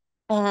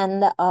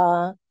 and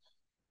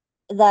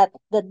that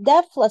the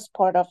deathless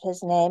part of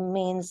his name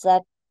means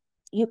that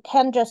you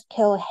can just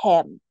kill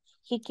him.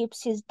 He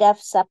keeps his death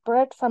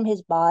separate from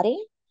his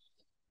body.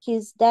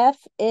 His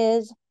death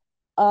is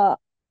uh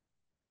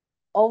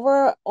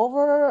over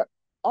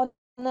on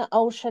the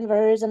ocean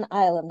there is an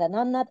island, and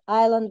on that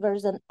island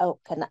there's an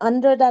oak, and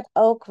under that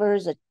oak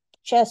there's a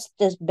chest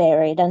is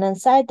buried, and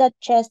inside that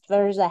chest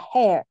there's a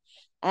hare,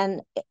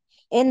 and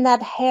in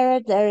that hare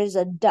there is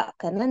a duck,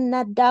 and in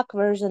that duck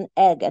there's an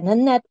egg, and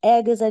in that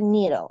egg is a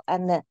needle,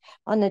 and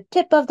on the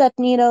tip of that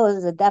needle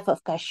is the death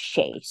of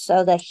Cachet.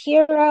 So the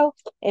hero,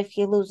 if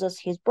he loses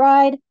his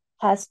bride,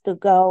 has to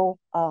go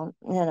for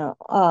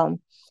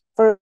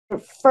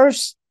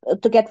first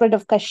to get rid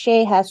of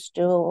Cachet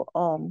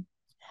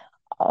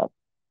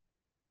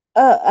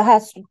uh,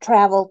 has to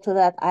travel to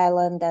that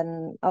island,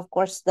 and of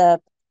course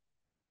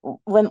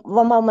when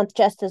the moment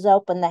chest is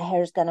open, the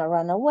hare's gonna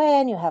run away,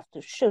 and you have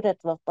to shoot it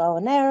with bow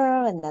and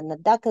arrow, and then the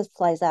duck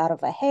flies out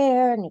of a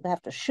hare, and you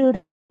have to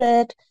shoot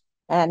it,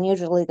 and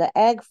usually the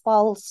egg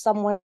falls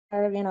somewhere,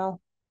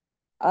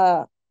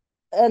 uh,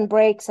 and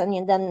breaks,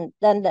 and then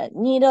the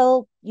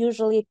needle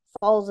usually it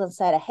falls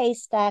inside a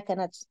haystack,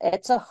 and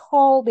it's a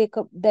whole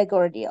big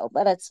ordeal,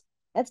 but it's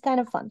kind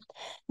of fun.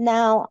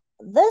 Now,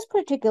 this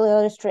particular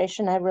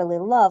illustration I really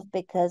love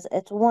because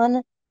it's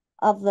one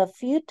of the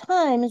few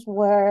times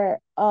where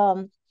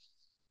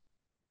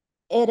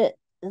it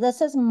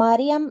this is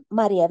Maria,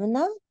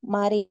 the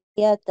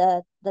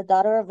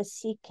daughter of a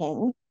sea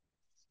king,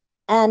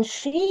 and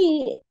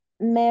she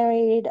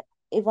married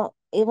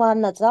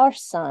Ivan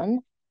Nazar's son.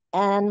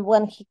 And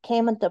when he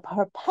came into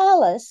her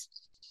palace,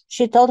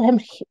 she told him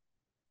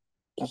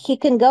he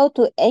can go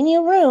to any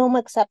room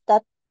except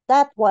that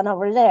one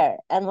over there.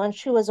 And when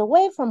she was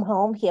away from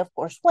home, he of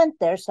course went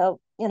there. So,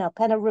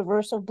 kind of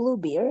reverse of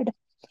Bluebeard.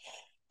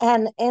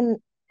 And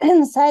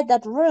inside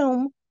that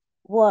room,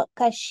 what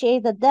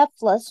Koshay the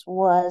Deathless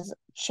was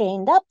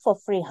chained up for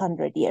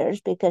 300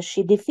 years because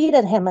she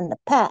defeated him in the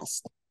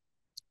past.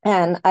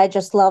 And I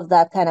just love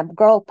that kind of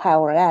girl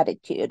power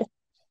attitude.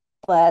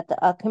 But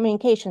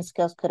communication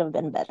skills could have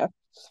been better.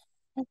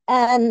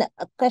 And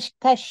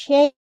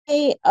Koshay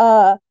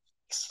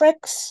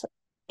tricks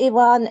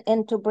Ivan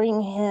into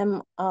bringing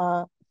him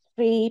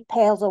 3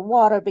 pails of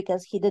water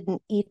because he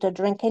didn't eat or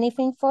drink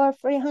anything for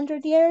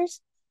 300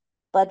 years.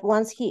 But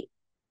once he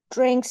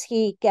drinks,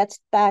 he gets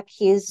back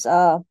his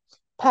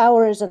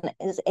powers and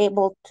is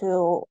able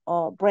to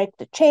break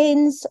the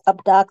chains,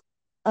 abduct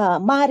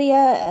Maria,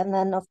 and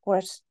then, of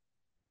course,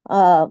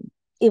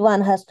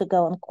 Ivan has to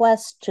go on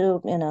quest to,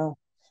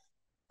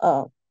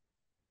 uh,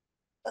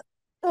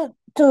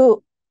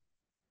 to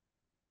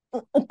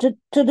to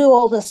do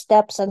all the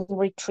steps and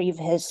retrieve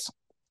his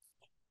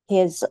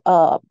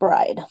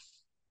bride.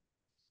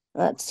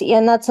 Let's see,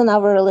 and that's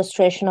another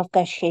illustration of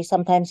Koshay.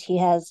 Sometimes he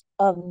has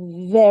a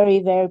very,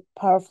 very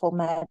powerful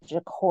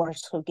magic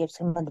horse who gives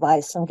him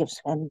advice and gives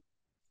him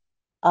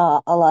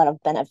a lot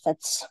of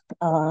benefits,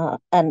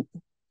 and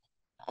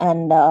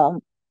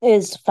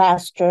is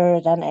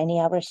faster than any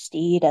other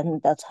steed,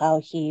 and that's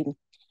how he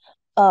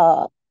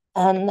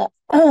and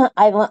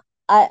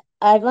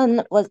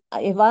Ivan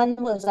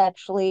was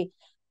actually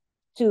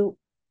to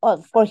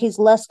for his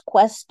last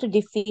quest to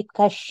defeat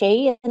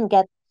Koshay and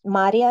get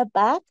Maria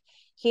back.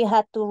 He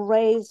had to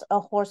raise a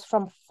horse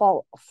from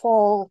fall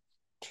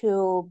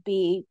to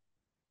be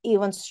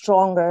even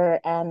stronger,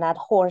 and that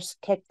horse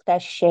kicked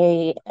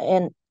Koshay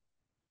in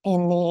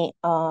the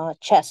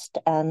chest,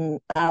 and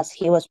as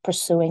he was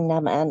pursuing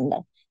them, and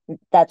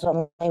that's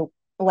only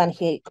when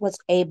he was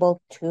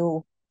able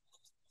to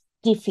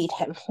defeat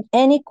him.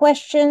 Any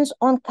questions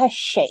on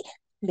Koshay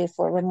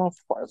before we move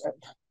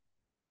forward?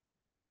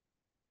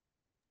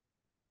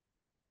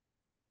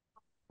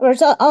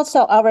 There's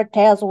also our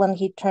tales when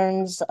he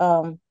turns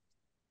our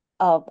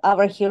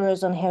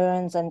heroes and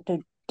heroines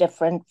into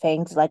different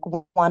things. Like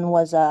one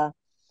was a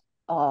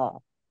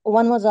what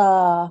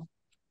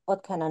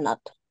kind of nut?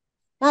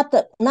 Not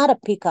a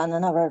pecan,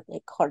 another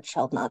like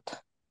hard-shelled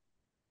nut.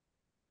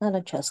 Not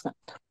a chestnut.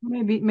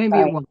 Maybe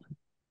Sorry.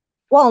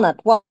 Walnut.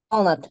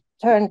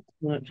 Turn.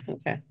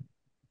 Okay.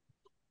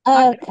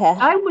 Okay.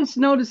 I was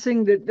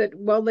noticing that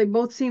while they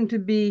both seem to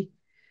be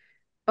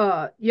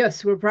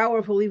yes, we're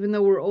powerful even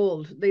though we're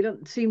old, they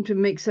don't seem to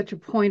make such a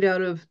point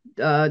out of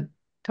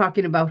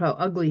talking about how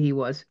ugly he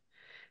was.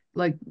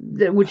 Like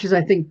which is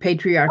I think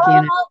patriarchy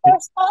in it.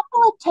 There's a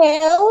couple of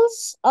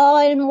tales.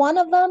 In one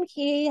of them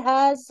he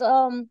has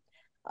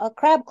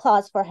crab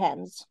claws for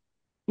hands.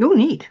 Oh,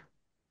 neat.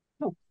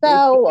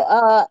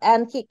 So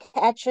and he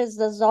catches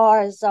the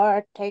Tsar.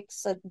 Tsar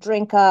takes a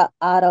drink out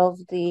of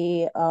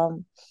the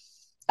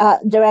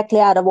directly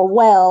out of a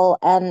well,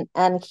 and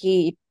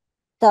he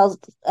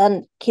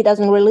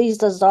doesn't release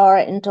the Tsar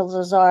until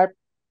the Tsar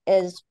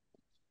is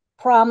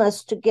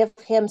promised to give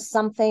him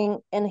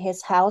something in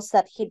his house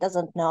that he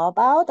doesn't know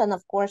about. And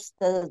of course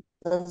the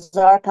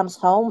Tsar comes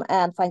home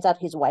and finds out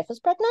his wife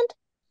is pregnant,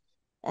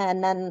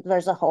 and then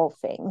there's a whole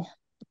thing.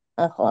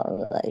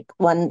 Like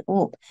when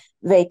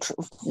they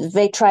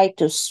try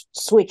to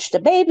switch the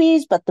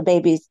babies, but the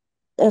babies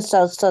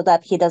so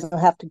that he doesn't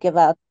have to give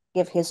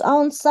his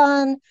own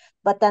son,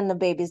 but then the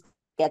babies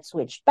get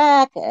switched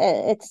back.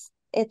 It's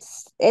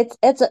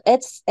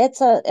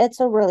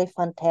a really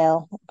fun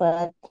tale.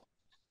 But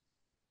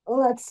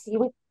let's see,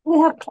 we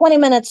have 20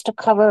 minutes to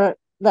cover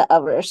the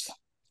others.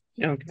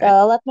 Okay.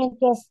 So let me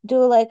just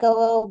do like a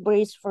little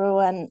breeze through,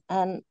 and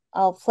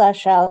I'll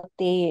flesh out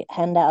the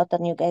handout,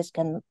 and you guys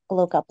can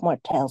look up more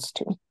tales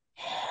too.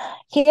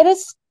 Here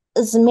is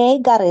Zmei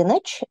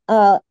Gorinich.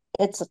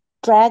 It's a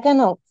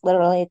dragon, or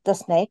literally the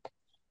snake,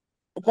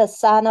 the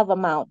son of a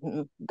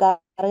mountain.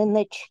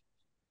 Gorinich,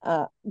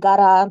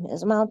 Gara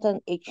is mountain,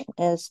 Ich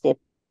is the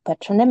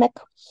patronymic.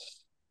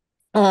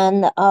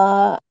 And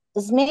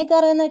Zmei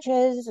Gorinich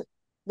is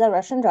the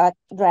Russian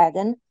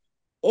dragon.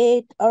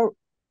 It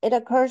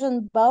occurs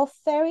in both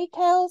fairy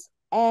tales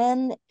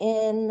and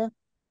in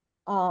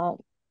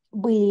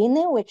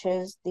Byliny, which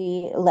is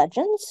the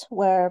legends,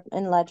 where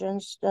in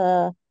legends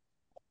the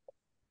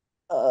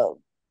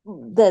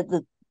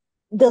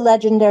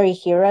legendary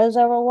heroes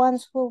are the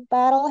ones who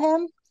battle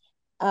him.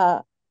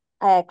 I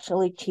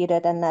actually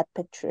cheated, and that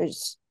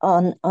picture's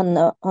on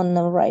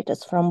the right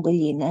is from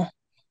Byliny.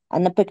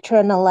 And the picture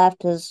on the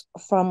left is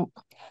from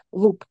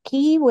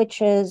Lupki,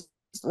 which is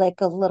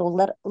like a little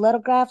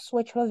lithographs,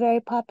 which were very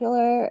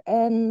popular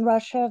in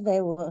Russia.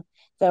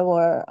 There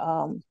were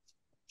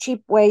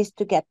cheap ways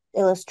to get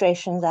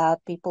illustrations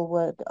out. People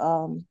would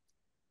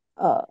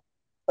uh,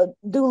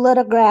 do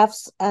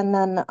lithographs and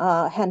then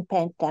hand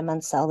paint them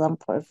and sell them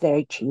for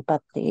very cheap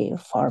at the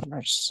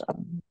farmers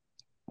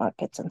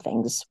markets and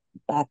things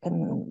back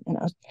in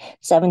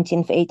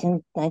 17th,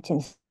 18th,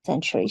 19th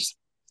centuries.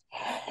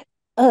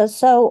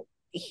 So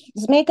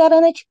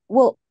Zmei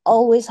will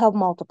always have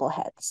multiple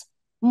heads.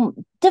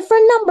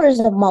 Different numbers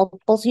of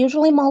multiples,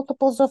 usually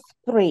multiples of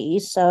three.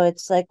 So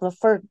it's like the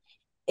first,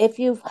 if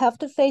you have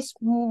to face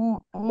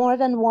more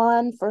than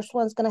one, first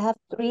one's going to have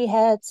 3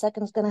 heads,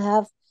 second's going to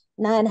have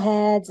 9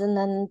 heads, and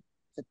then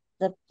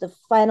the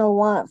final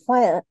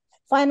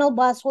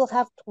boss will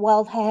have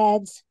 12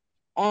 heads,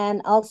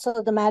 and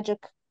also the magic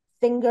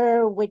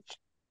finger, which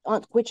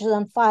is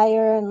on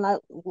fire and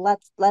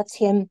lets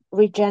him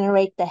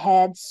regenerate the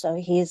heads. So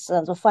he's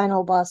the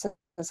final boss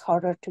is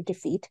harder to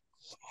defeat,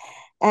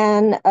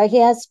 and he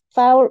has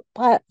powers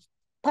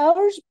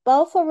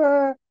both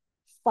over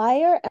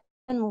fire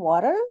and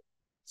water.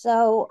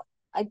 So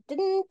I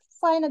didn't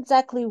find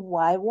exactly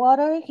why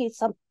water. He's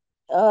some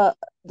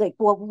like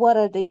what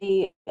are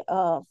the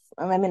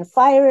I mean,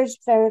 fire is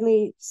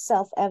fairly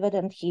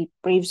self-evident. He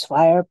breathes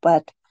fire,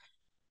 but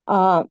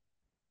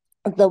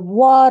the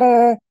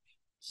water,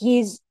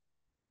 he's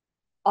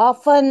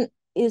often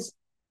is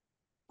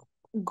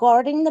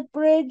guarding the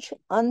bridge,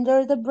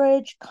 under the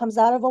bridge, comes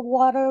out of the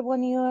water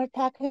when you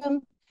attack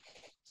him.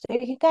 So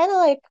he kind of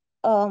like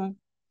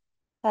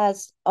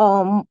has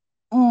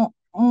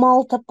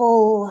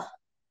multiple,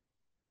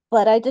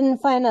 but I didn't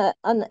find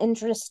an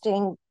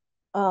interesting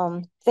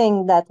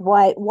thing that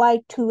why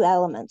 2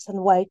 elements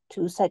and why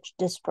 2 such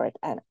disparate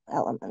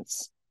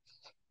elements.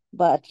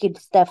 But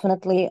he's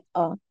definitely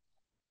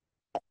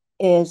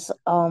is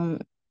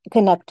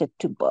connected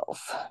to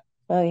both.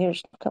 So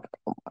here's a couple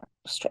more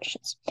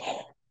illustrations.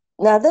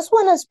 Now this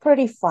one is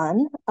pretty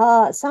fun.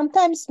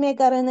 Sometimes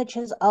Megarinich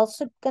is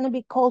also going to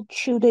be called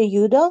Chuda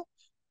Yuda,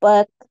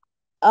 but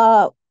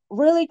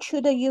really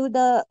Chuda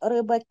Yuda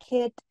Ryba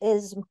Kit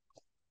is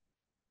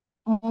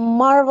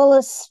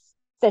marvelous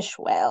fish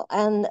whale,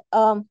 and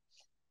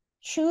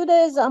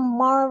Chuda is a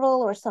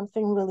marvel or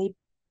something really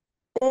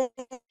big,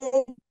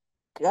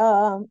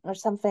 or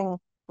something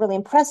really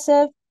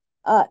impressive.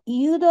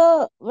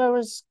 Yuda, there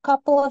was a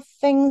couple of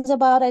things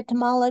about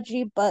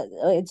etymology, but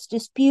it's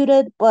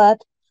disputed.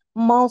 But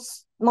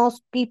most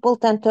people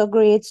tend to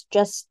agree it's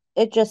just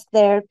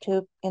there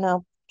to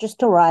just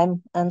to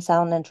rhyme and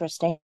sound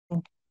interesting,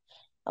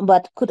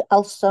 but could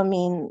also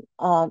mean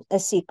a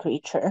sea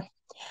creature.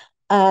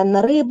 And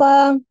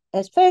Riba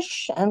is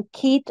fish, and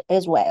Kit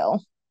is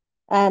whale,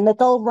 and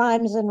it all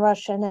rhymes in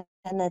Russian,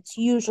 and it's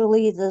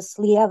usually this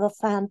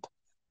Lievaphant,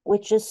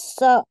 which is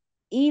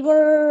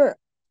either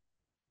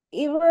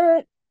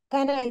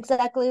kind of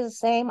exactly the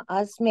same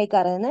as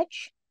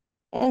Megarinich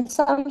in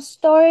some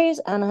stories,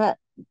 and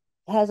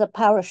has a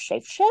power of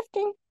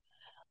shape-shifting,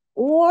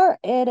 or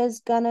it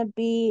is gonna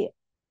be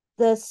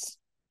this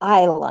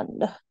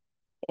island.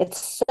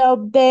 It's so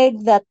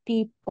big that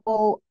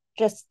people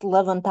just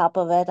live on top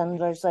of it, and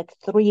there's like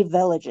 3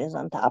 villages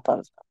on top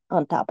of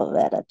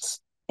it.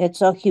 It's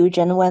so huge,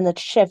 and when it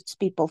shifts,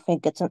 people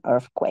think it's an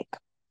earthquake.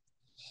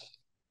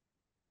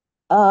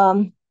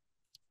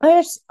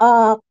 There's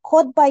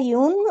Kod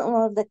Bayun,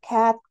 or the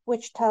cat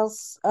which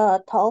tells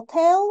tall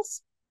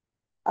tales.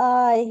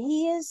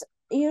 He is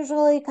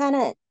usually kind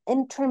of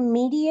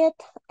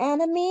intermediate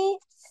enemy.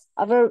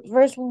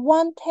 There's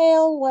one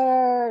tale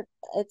where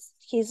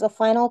he's a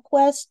final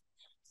quest,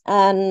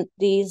 and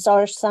the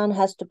Tsar's son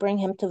has to bring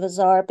him to the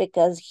Tsar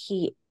because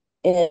he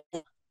is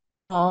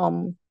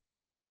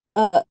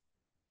uh,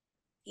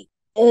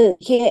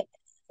 he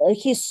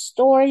his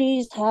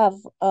stories have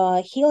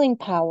healing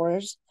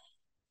powers.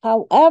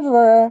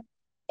 However,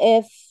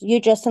 if you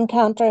just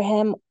encounter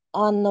him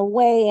on the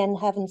way and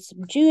haven't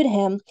subdued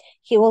him,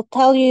 he will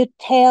tell you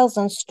tales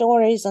and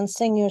stories and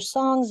sing your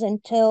songs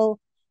until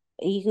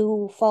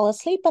you fall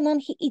asleep, and then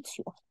he eats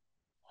you.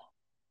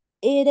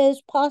 It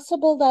is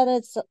possible that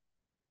it's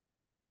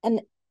an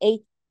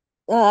eight.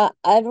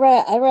 I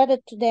read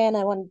it today, and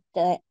I went,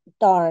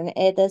 darn.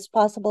 It is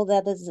possible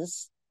that this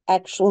is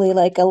actually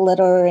like a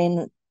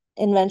literary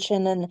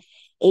invention in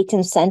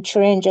 18th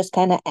century and just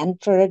kind of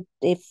entered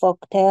the folk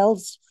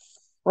tales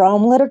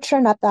from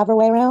literature, not the other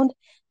way around.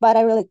 But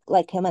I really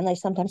like him, and I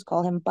sometimes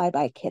call him Bye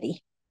Bye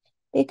Kitty,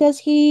 because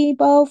he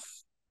both,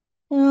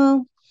 you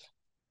know,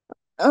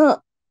 uh,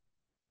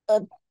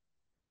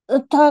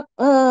 talk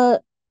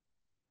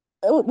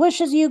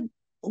wishes you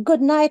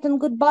good night and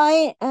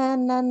goodbye,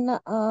 and then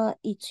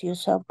eats you.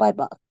 So bye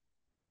bye.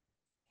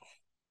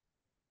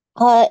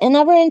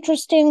 Another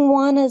interesting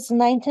one is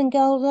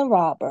Nightingale the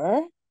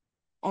Robber.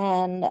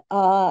 And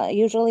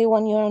usually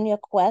when you're on your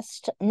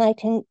quest,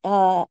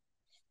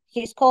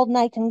 he's called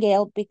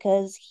Nightingale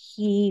because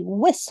he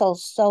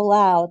whistles so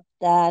loud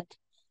that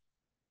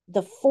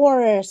the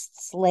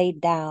forests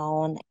laid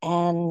down,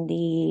 and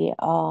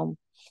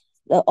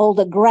all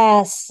the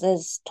grass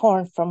is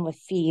torn from the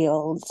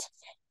fields,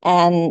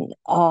 and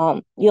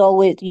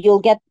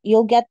you'll get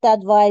the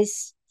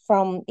advice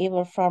from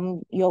either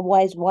from your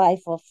wise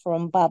wife or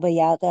from Baba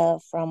Yaga,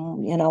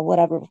 from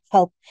whatever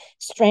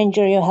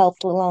stranger you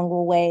helped along the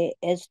way,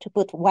 is to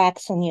put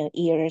wax on your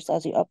ears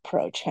as you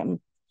approach him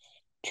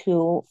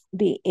to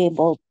be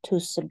able to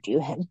subdue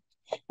him.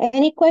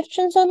 Any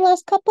questions on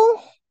last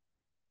couple?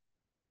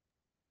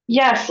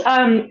 Yes,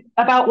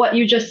 about what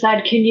you just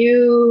said, can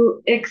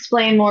you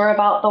explain more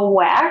about the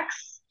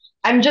wax?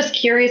 I'm just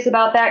curious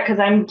about that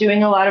because I'm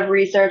doing a lot of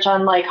research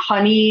on like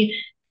honey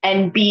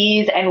and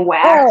bees and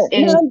wax Oh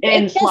no,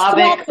 in it's just Slavic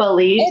wax. It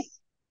beliefs.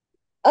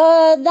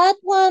 that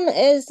one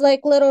is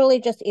like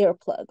literally just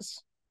earplugs.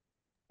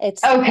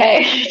 It's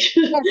Okay.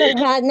 doesn't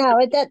have no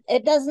it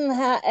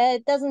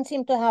doesn't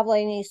seem to have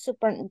like any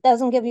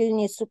doesn't give you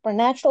any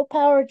supernatural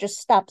power. It just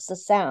stops the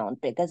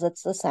sound because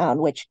it's the sound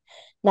which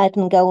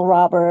Nightingale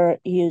Robber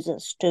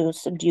uses to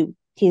subdue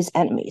his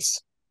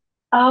enemies.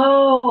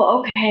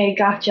 Oh, okay,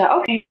 gotcha.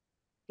 Okay.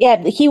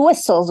 Yeah, he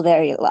whistles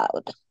very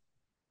loud,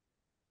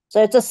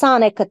 so it's a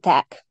sonic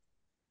attack.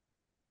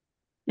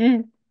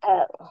 Mm.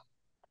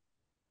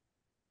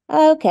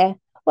 Okay,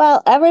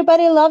 well,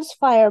 everybody loves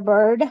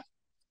Firebird,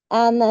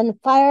 and then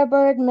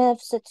Firebird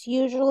myths, it's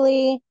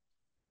either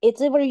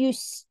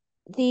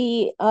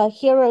the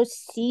hero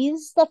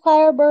sees the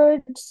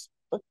firebirds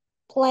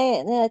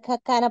playing,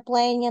 kind of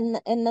playing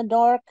in the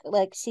dark,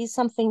 like sees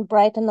something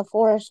bright in the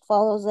forest,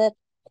 follows it,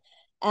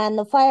 and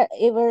the fire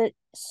either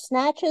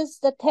snatches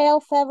the tail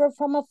feather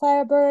from a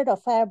firebird, or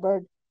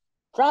firebird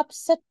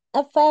drops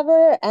a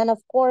feather, and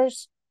of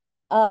course,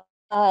 uh,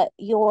 uh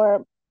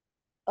you're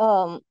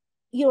um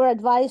you're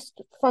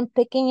advised from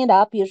picking it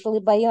up, usually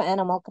by your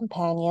animal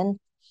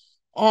companion.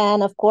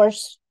 And of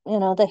course,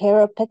 the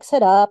hero picks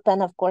it up,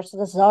 and of course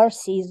the Tsar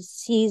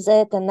sees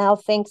it and now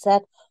thinks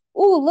that,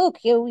 oh, look,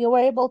 you were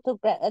able to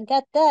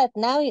get that.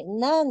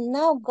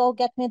 Now go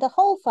get me the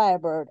whole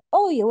Firebird.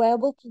 Oh, you were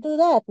able to do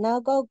that.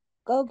 Now go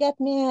get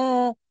me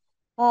a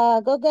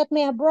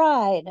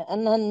bride.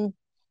 And then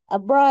a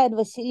bride,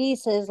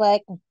 Vasilisa, is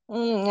like,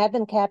 I've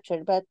been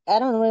captured, but I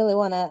don't really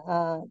want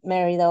to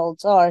marry the old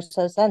Tsar.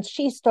 So then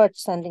she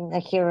starts sending the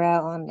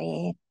hero on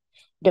the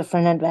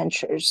different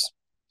adventures.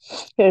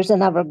 Here's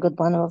another good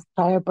one of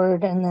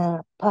Firebird in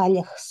the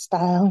Palich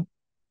style.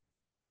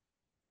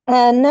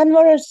 And then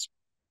there's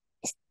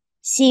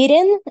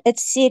Siren.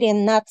 It's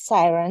Siren, not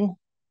Siren.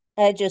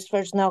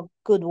 There's no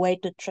good way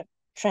to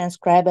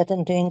transcribe it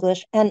into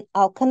English. And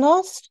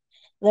Alkanost.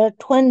 They're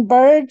twin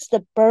birds.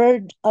 The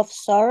bird of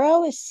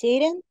sorrow is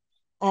Siren,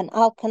 and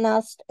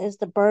Alkanost is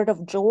the bird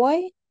of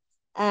joy.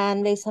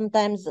 And they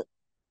sometimes,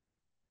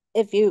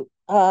 if you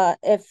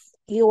if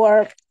you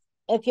are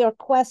if your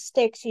quest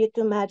takes you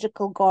to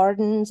magical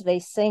gardens, they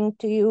sing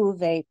to you,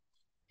 they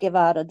give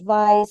out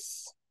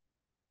advice.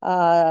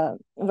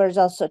 There's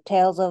also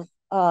tales of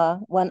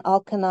when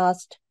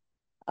Alkanost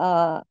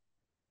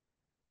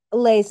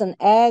lays an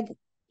egg,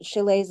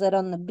 she lays it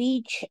on the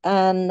beach,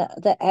 and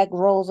the egg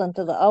rolls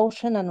into the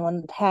ocean, and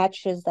when it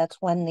hatches,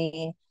 that's when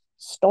the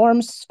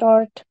storms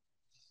start.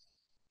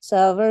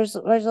 So there's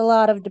a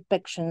lot of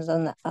depictions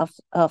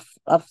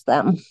of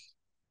them.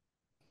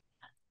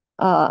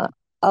 Uh,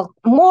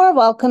 More of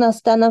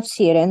Alkanost than of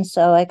Siren,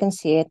 so I can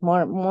see it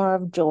more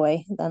of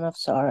joy than of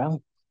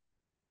sorrow.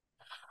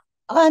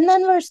 And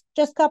then there's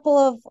just a couple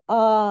of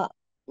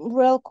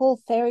real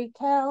cool fairy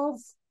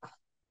tales.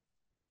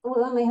 We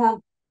only have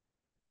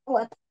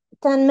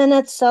 10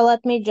 minutes, so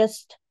let me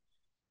just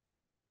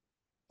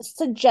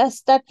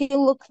suggest that you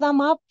look them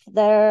up.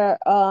 They're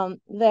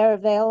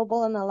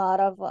available in a lot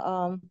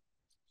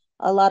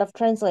of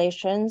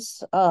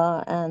translations.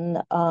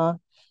 And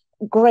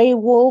Gray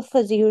Wolf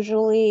is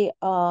usually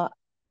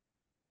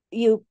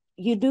you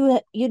do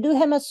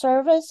him a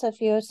service.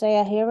 If you say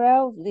a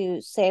hero,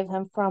 you save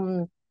him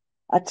from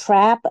a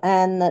trap,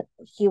 and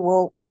he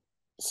will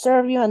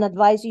serve you and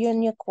advise you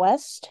in your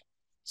quest.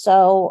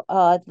 So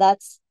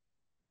that's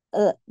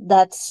a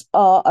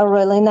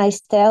really nice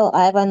tale.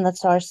 Ivan,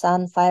 that's our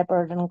son,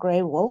 Firebird and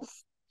Gray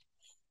Wolf.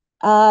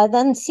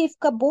 Then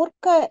Sivka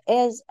Burka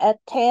is a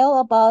tale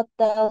about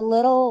the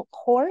little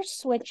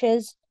horse, which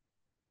is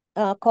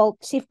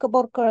called Sivka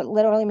Burka.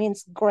 Literally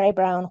means gray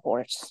brown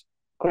horse,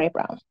 gray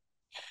brown,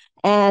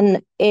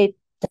 and it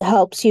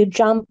helps you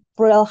jump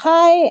real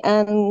high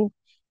and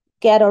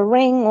get a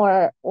ring,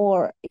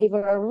 or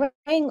either a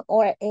ring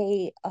or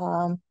a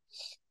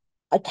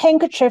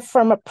handkerchief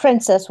from a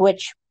princess,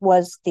 which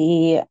was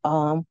the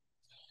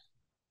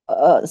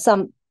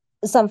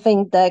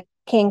something the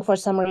king for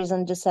some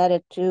reason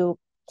decided to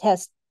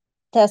test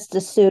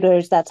the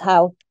suitors. That's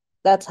how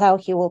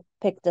he will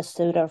pick the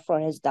suitor for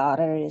his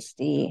daughter, is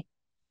the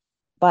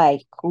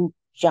by who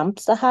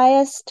jumps the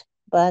highest.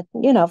 But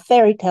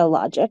fairy tale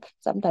logic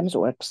sometimes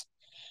works.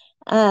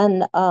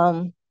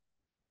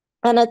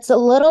 And it's a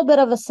little bit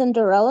of a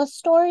Cinderella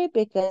story,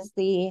 because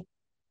it's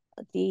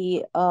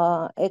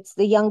the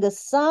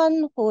youngest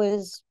son who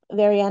is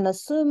very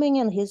unassuming,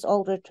 and his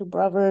older two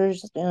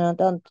brothers,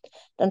 don't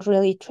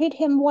really treat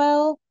him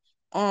well,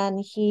 and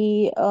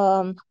he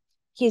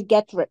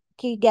get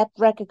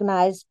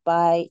recognized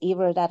by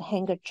either that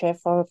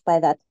handkerchief or by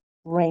that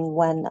ring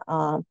when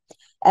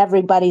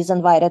everybody's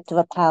invited to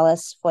the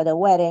palace for the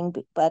wedding,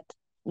 but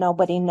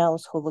nobody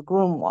knows who the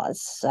groom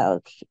was,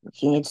 so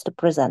he needs to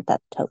present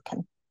that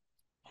token.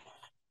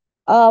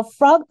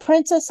 Frog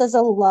Princess is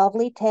a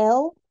lovely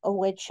tale,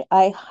 which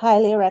I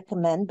highly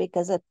recommend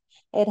because it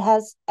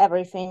has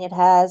everything. It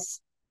has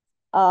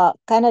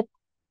kind of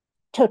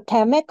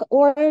totemic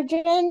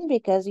origin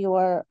because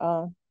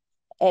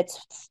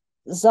it's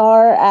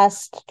Tsar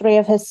asked three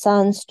of his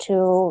sons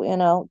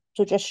to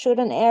just shoot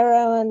an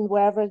arrow, and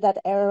wherever that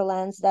arrow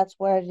lands, that's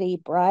where the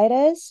bride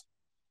is.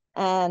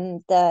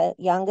 And the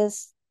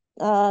youngest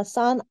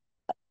son,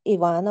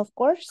 Ivan, of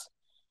course,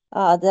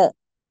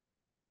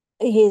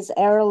 his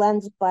arrow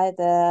lands by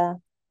a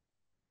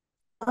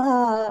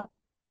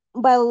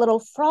little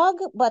frog,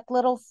 but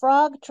little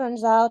frog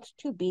turns out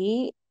to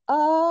be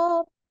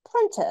a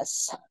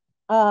princess,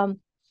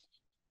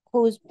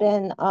 who's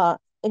been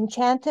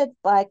enchanted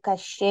by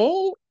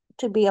Cachet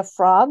to be a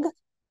frog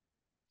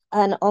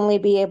and only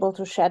be able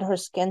to shed her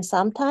skin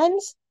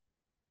sometimes.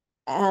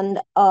 And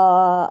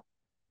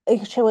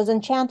she was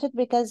enchanted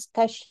because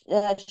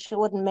she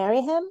wouldn't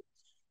marry him.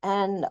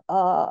 And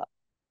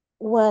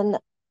when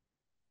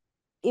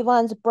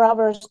Ivan's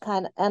brothers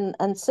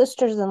and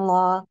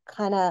sisters-in-law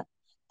kind of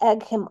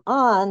egg him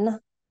on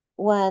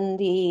when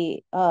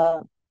the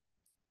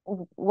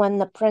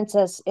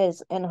princess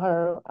is in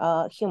her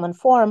human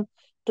form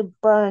to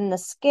burn the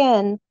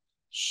skin,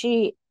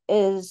 she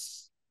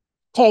is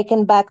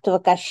taken back to a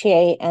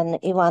cachet, and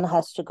Ivan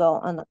has to go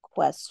on a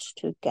quest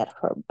to get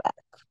her back.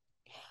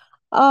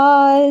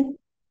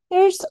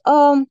 There's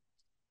a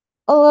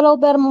little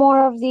bit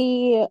more of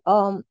the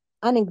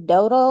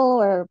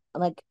anecdotal or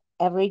like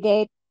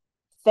everyday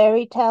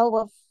fairy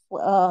tale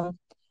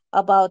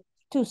about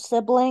two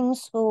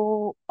siblings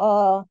who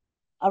are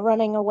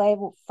running away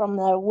from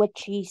their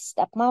witchy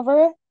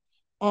stepmother,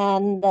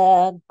 and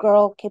the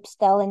girl keeps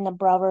telling the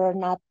brother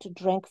not to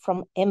drink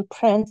from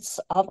imprints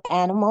of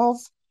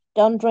animals.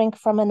 Don't drink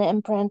from an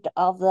imprint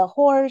of the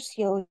horse;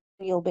 you'll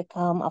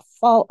become a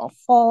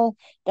foal.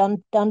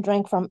 Don't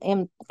drink from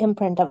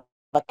imprint of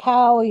a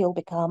cow; you'll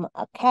become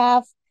a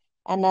calf.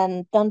 And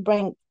then don't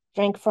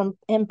drink from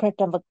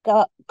imprint of a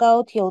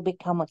goat; you'll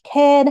become a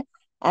kid.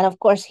 And of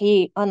course,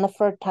 he on the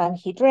third time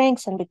he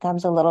drinks and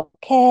becomes a little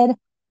kid.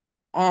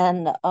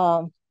 And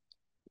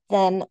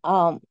then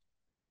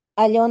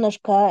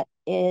Alyonushka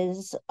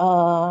is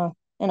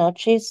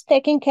she's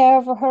taking care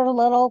of her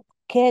little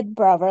kid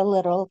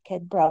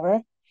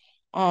brother,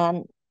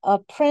 and a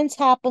prince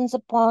happens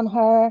upon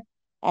her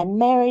and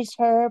marries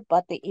her,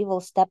 but the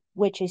evil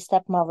witchy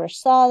stepmother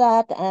saw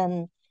that,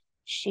 and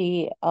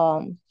she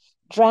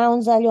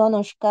drowns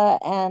Alyonushka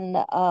and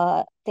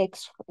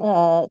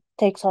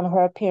takes on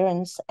her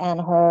appearance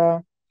and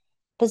her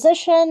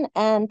position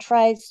and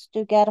tries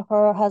to get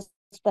her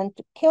husband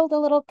to kill the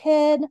little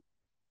kid.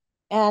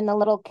 And the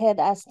little kid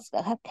asks,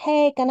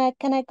 "Hey, can I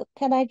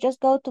just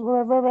go to the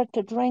river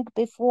to drink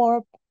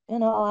before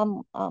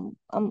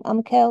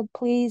I'm killed,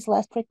 please?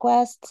 Last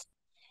request."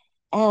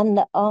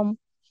 And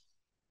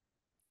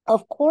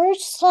of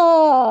course,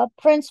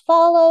 Prince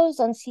follows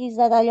and sees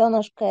that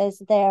Alyonushka is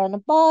there on the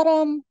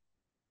bottom.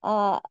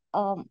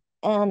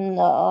 And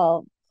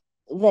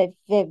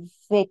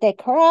they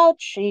take her out.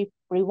 She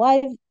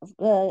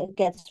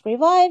gets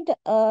revived.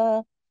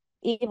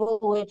 Evil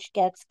witch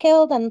gets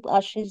killed, and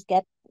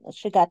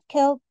she got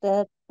killed.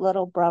 The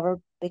little brother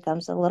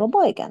becomes a little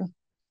boy again.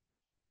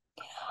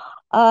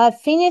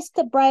 Phineas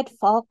the Bright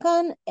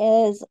Falcon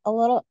is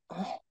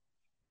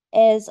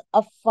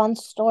a fun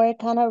story,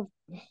 kind of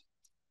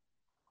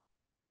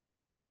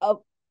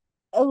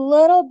a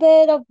little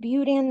bit of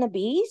Beauty and the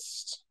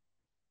Beast,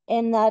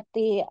 in that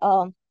the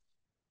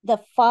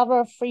father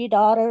of three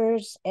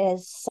daughters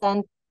is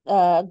sent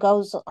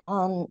goes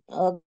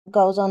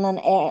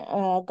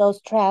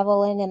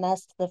traveling and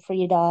asks the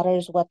three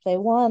daughters what they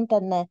want,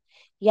 and the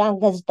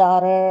youngest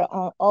daughter,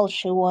 all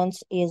she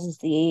wants is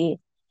the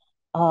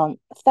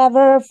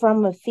feather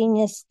from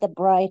Phineas the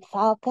Bright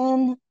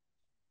Falcon,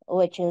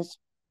 which is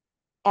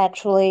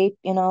actually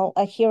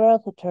a hero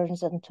who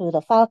turns into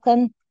the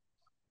falcon.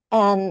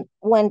 And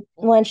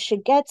when she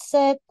gets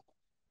it,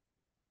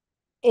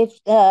 if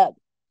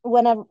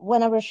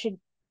whenever she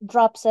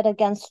drops it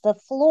against the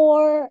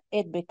floor,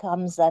 it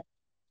becomes that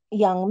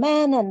young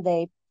man, and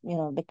they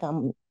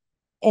become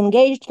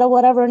engaged or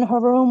whatever in her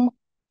room.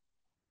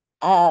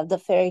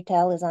 The fairy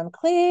tale is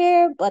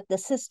unclear, but the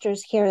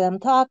sisters hear them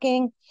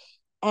talking,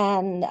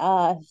 and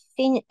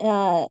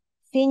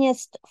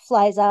Phineas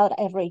flies out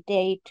every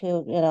day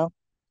to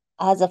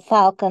as a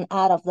falcon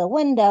out of the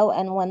window,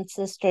 and when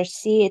sisters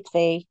see it,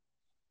 they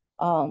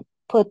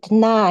put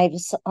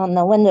knives on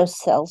the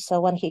windowsill,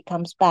 so when he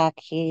comes back,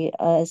 he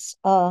is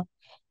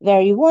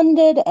very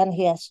wounded, and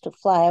he has to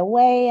fly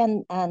away,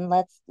 and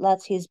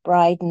lets his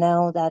bride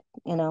know that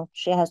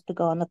she has to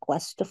go on a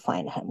quest to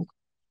find him.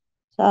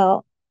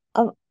 So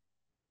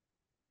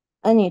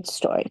a neat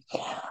story.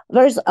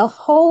 There's a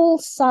whole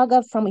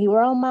saga from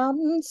Ural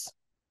Mountains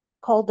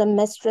called The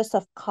Mistress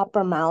of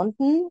Copper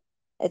Mountain.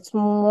 It's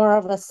more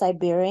of a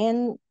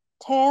Siberian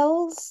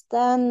tales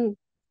than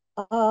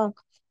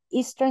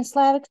Eastern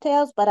Slavic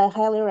tales, but I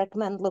highly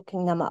recommend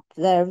looking them up.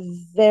 They're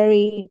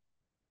very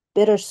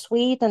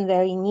bittersweet and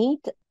very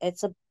neat.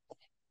 It's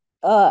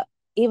a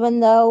even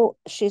though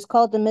she's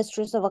called the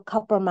mistress of a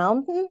copper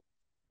mountain,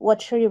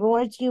 what she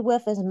rewards you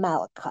with is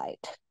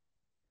malachite,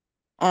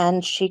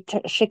 and she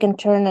can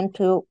turn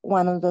into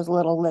one of those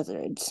little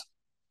lizards.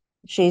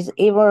 She's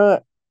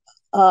either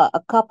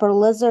a copper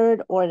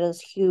lizard or this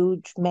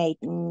huge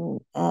maiden,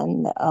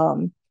 and uh,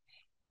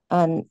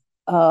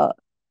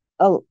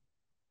 oh,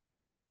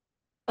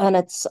 and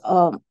it's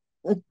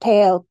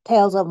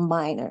tales of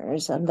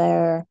miners, and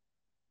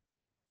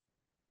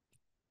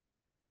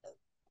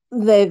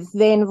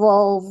they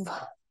involve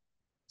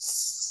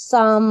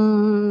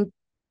some,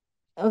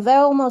 they're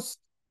almost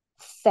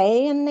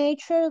fey in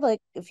nature. Like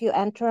if you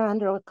enter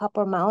under a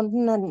copper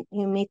mountain and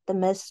you meet the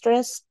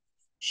mistress,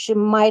 she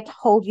might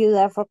hold you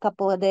there for a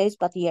couple of days,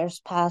 but years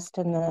passed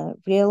in the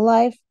real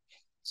life.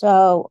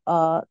 So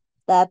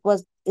that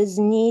is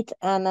neat,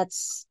 and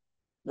it's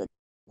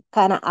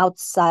kind of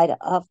outside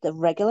of the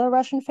regular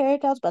Russian fairy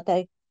tales, but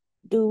I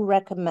do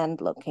recommend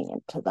looking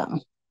into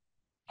them.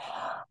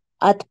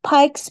 At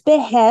Pike's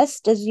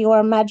Behest is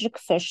Your Magic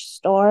Fish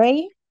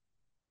story,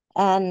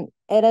 and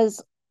it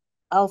is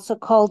also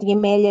called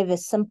Yemelye the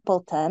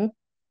Simpleton,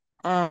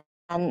 and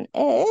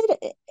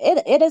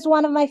it is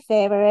one of my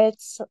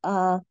favorites.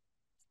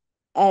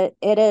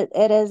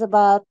 It is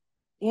about,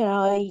 you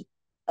know,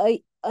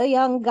 a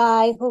young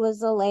guy who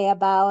was a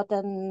layabout,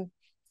 and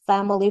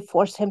family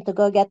forced him to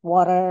go get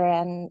water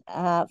and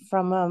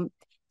from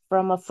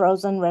a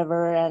frozen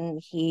river,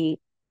 and he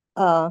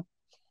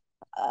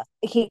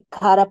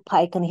caught a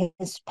pike in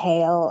his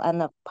pail, and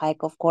the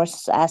pike, of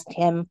course, asked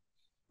him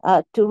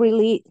to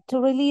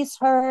release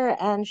her,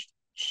 and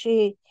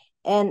she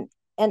and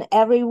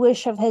every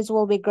wish of his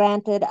will be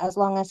granted as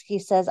long as he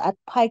says, at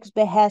Pike's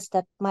behest,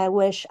 at my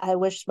wish, I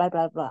wish blah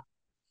blah blah.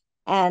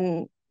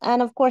 And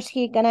of course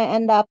he gonna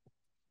end up,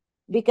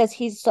 because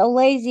he's so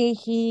lazy,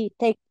 he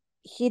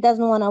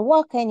doesn't want to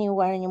walk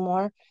anywhere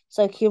anymore,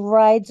 so he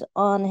rides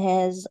on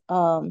his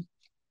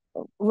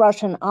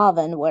Russian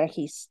oven, where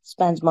he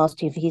spends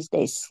most of his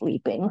days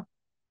sleeping.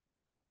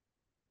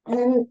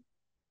 And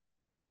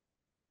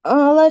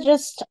let's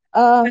just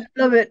I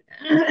love it.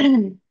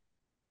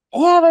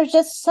 yeah, there's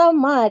just so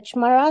much.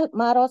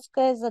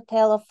 Maroska is a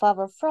tale of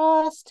Father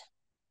Frost.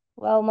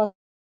 We're almost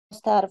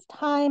out of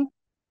time.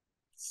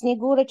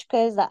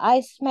 Snegurочка is the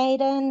Ice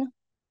Maiden.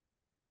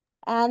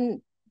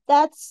 And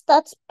that's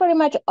pretty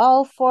much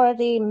all for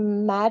the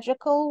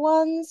magical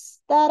ones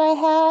that I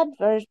had.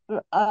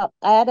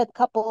 I had a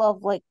couple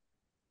of like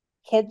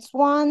kids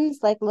ones,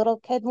 like little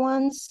kid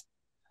ones.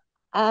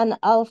 And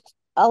I'll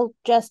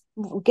just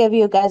give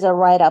you guys a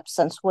write-up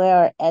since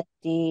we're at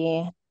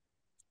the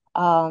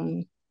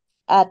um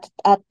at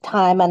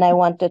time, and I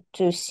wanted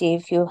to see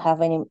if you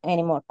have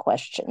any more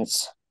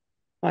questions.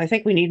 Well, I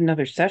think we need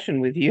another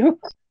session with you.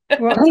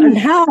 Well, I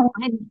know,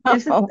 I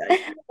is it, know.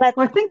 well,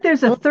 I think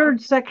there's a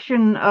third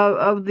section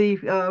of the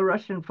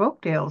Russian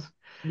folk tales.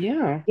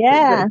 Yeah.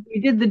 Yeah. We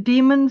did the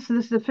demons,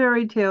 this is the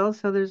fairy tales,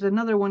 so there's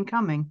another one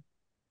coming.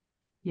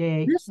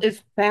 Yay. This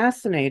is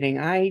fascinating.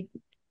 I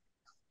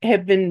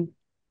have been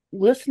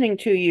listening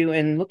to you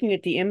and looking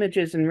at the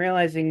images and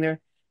realizing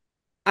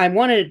I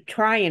want to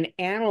try and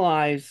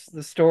analyze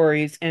the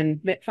stories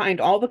and find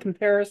all the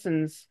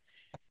comparisons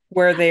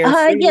where they are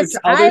similar Yes,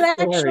 to other I've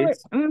actually.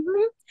 stories.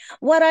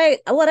 What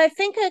I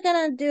think I'm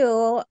gonna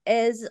do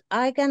is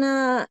I'm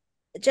gonna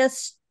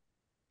just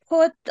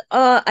I'm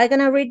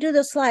gonna redo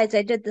the slides.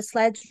 I did the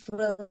slides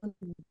real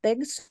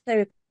big so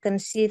you can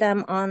see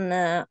them on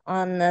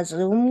the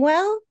Zoom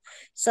well.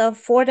 So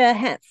for the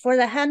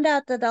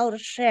handout that I'll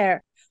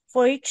share,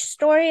 for each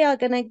story, I'm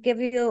gonna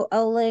give you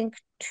a link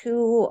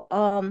to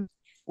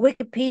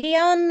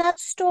Wikipedia on that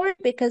story,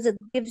 because it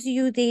gives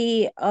you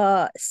the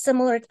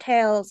similar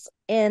tales,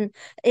 and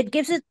it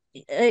gives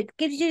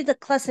you the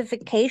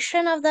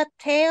classification of that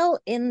tale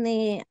in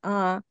the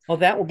Well,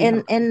 that will be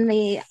helpful. in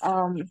the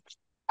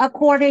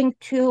according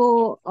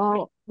to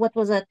what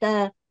was it,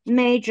 the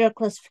major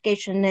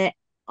classification,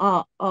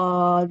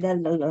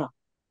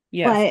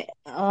 Yes. by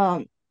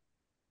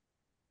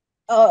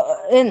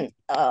in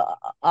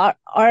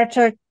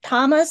Arthur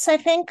Thomas, I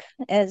think,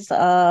 I is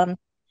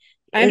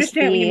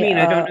understand what you the mean.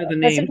 I don't know the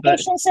name, but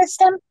classification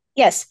system.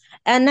 Yes,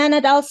 and then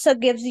it also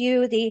gives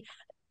you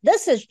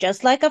this is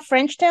just like a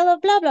French tale of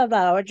blah blah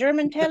blah, or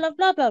German tale of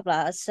blah blah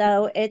blah.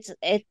 So it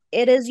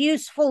is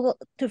useful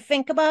to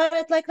think about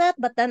it like that,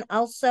 but then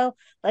also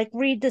like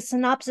read the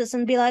synopsis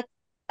and be like,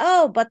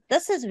 oh, but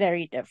this is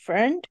very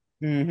different.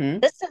 mm-hmm.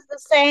 This is the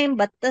same,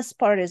 but this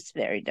part is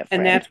very And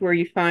different. that's where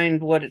you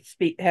find what it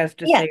has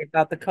to Yeah. say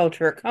about the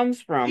culture it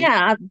comes from,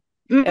 Yeah. as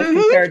Mhm.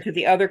 compared to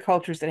the other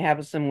cultures that have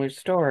a similar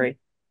story.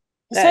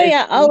 So That is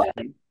yeah,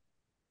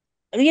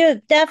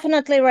 you're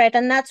definitely right,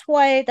 and that's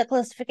why the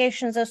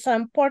classifications are so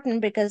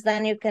important, because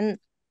then you can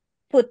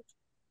put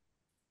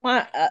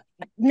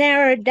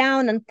narrow it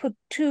down and put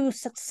two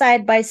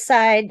side by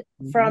side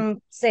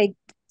from say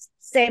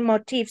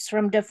motifs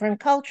from different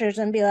cultures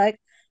and be like,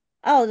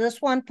 oh,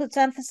 this one puts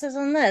emphasis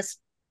on this.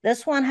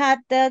 This one had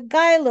the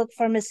guy look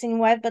for missing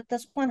wife, but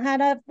this one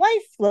had a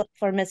wife look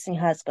for missing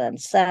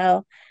husband.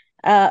 So,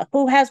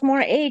 who has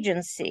more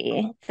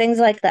agency? Things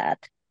like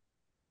that.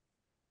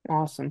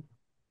 Awesome.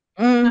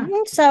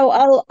 So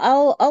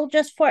I'll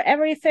just for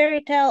every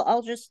fairy tale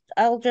I'll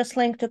just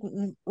link to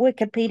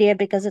Wikipedia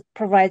because it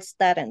provides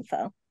that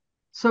info.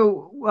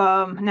 So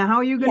now how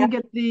are you going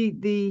to get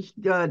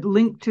the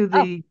link to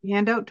the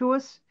handout to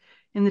us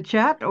in the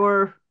chat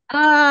or?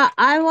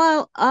 I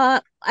will.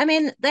 I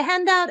mean, the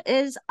handout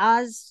is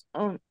as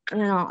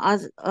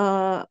as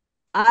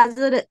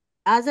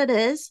it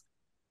is.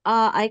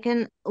 I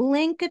can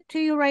link it to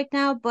you right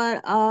now,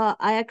 but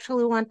I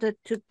actually wanted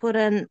to put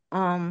in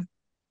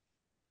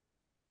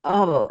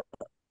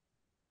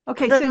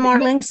okay, put more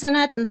links in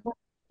it.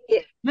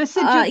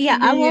 Message it to me,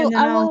 and then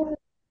I will.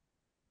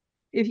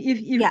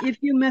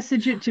 If you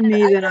message it to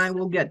me, then I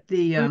will get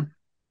the.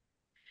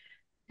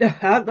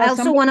 I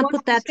also want to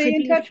put to that stay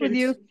in touch with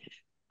you.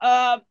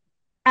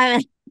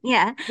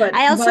 Yeah, but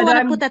I also want to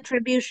I'm put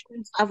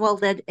attributions of all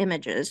the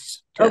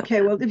images too.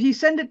 okay. Well, if you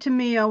send it to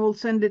me, I will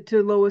send it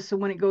to Lois. So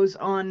when it goes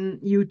on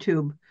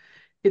YouTube,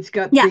 it's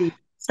got the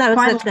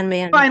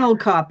final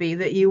copy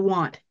that you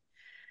want.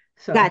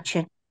 So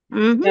gotcha.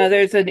 Now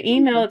there's an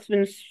email that's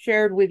been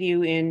shared with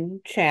you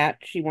in chat.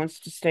 She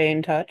wants to stay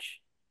in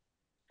touch.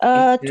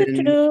 Let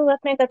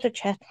me go to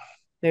chat.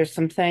 There's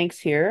some thanks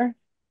here.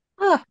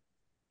 Oh,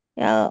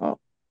 yeah.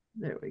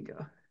 There we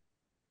go.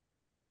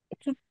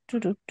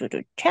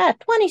 Chat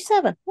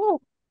 27.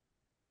 Whoa.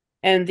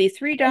 And the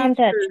three dots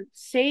for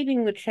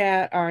saving the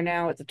chat are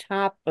now at the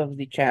top of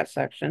the chat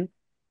section.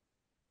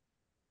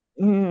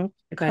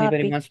 If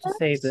anybody wants to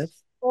save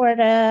this. For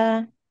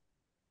the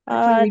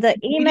the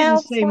email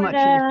we didn't say much in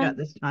the chat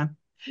this time.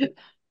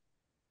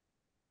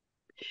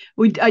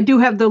 I do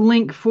have the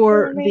link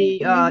for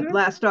the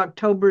last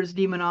October's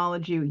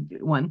demonology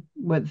one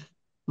with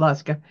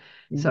Laska.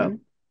 So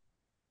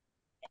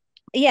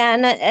yeah,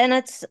 and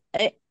it's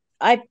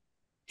I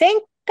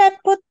think I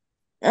put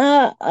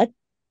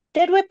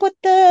did we put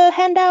the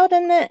handout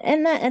in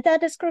that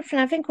description?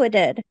 I think we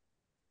did.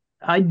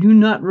 I do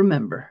not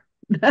remember.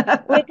 We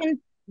can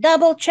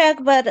double check,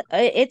 but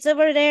it's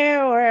over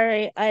there,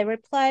 or I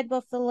replied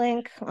with the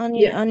link on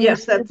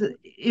yes, YouTube.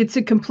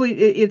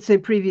 It's a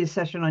previous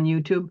session on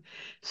YouTube,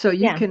 so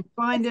you can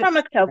find it from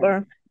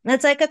October.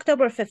 It's like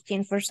October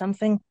 15th or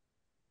something.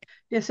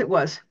 Yes, it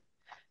was.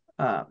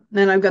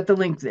 Then I've got the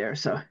link there.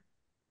 So,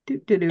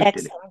 excellent,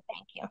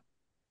 thank you.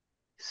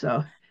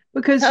 So,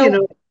 because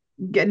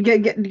get a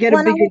bigger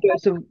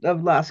dose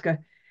of Laska.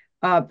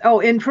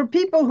 And for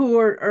people who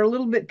are a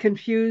little bit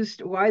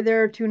confused why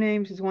there are two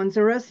names, is one's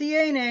her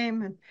SEA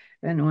name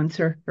and one's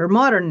her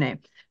modern name.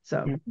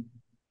 So,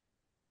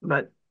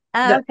 but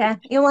okay,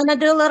 you want to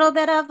do a little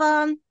bit of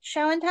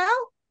show and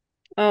tell?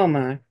 Oh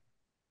my!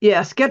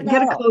 Yes, get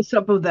a close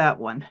up of that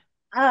one.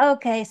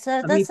 Okay,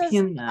 so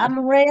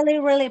I'm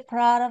really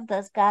proud of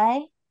this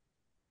guy.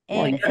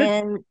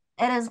 It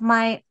is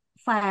my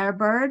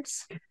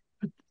Firebirds.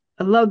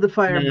 I love the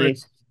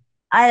Firebirds.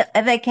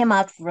 They came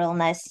out real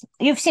nice.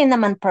 You've seen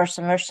them in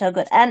person; they're so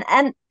good.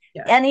 And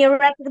you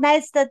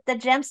recognize the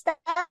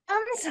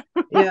gemstones.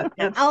 Yeah,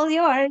 all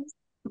yours.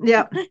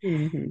 Yeah.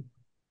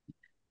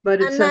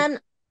 But it's then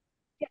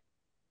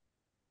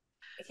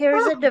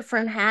here's a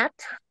different hat.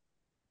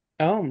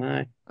 Oh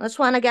my! This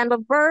one again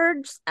with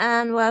birds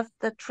and with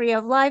the tree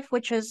of life,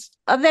 which is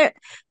a very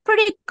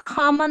pretty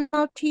common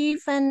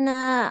motif in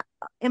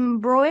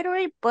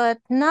embroidery, but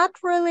not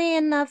really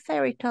in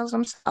fairy tales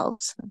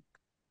themselves.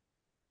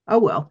 Oh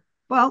well,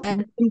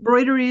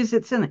 embroidery is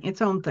its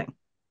own thing.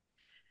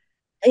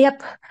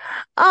 Yep,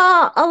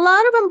 a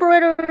lot of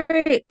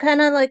embroidery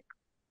kind of like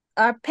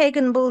are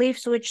pagan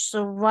beliefs which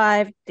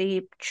survived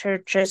the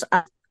churches,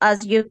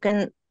 as you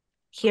can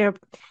hear.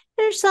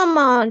 There's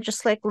some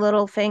just like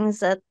little things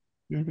that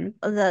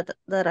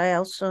I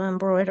also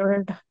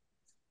embroidered.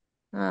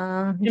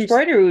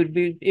 Embroidery would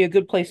be a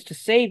good place to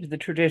save the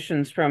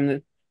traditions from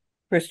the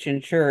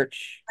Christian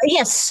church.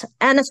 Yes,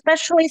 and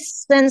especially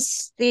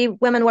since the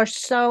women were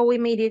so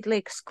immediately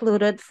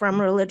excluded from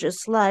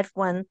religious life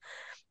when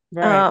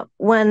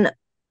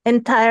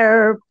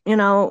entire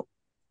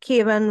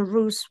Kievan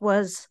Rus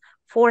was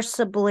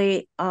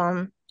forcibly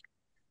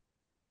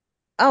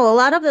a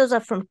lot of those are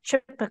from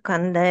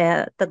Chippekan,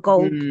 the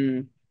gold.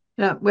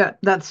 Yeah, well,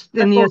 that's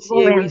in the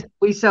SCA.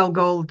 We sell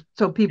gold,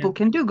 so people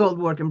can do gold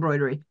work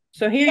embroidery.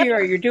 So here you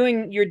are. You're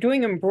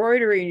doing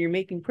embroidery, and you're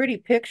making pretty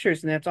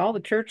pictures, and that's all the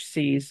church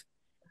sees.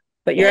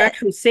 But you're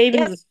actually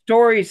saving the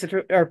stories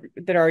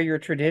that are your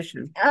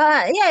tradition.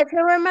 If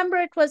you remember,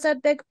 it was a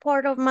big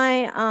part of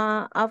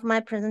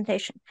my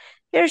presentation.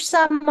 Here's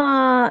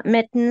some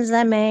mittens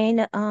I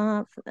made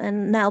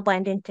and nail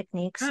binding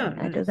techniques.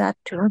 I do that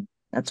too.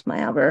 That's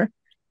my other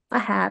a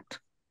hat.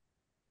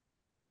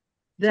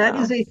 That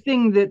is a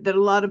thing that a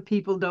lot of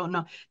people don't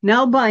know.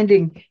 Nail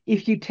binding,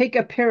 if you take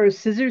a pair of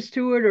scissors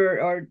to it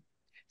or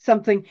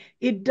something,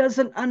 it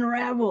doesn't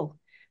unravel.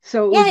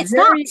 So Yeah, it's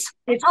nuts.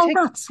 It's all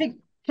nuts.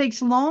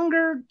 Takes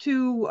longer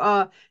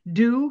to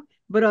do,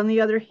 but on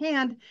the other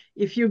hand,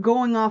 if you're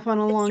going off on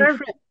a long trip,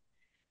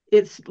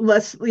 it's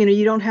less,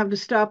 you don't have to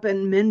stop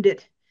and mend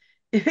it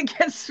if it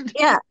gets.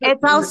 Yeah,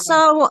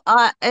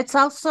 it's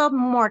also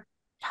more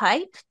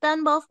tight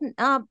than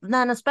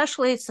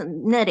especially it's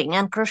knitting,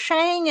 and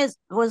crocheting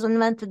was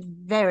invented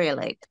very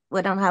late.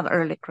 We don't have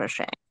early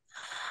crocheting,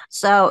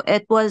 so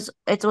it was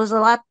a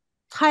lot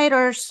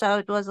tighter, so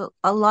it was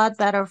a lot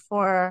better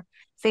for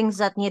things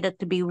that needed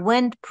to be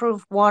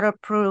windproof,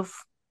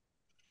 waterproof,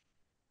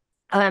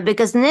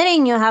 because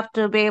knitting you have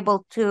to be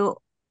able to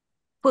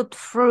put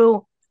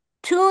through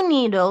 2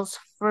 needles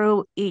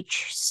through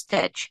each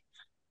stitch.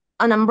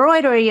 On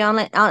embroidery, you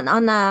only on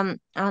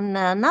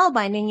nail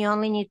binding, you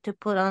only need to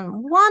put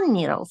on 1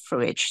 needle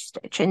through each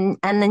stitch, and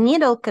the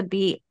needle could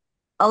be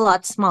a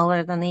lot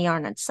smaller than the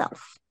yarn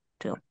itself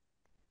too.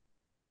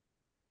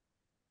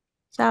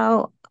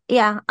 So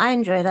yeah, I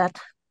enjoy that.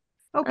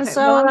 Okay,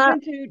 so well, I'm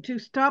going to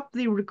stop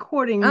the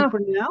recording for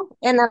now.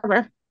 And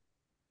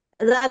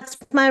that's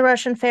my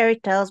Russian fairy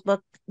tales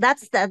book.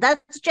 That's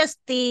just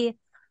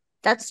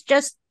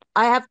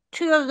I have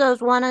 2 of those.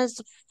 One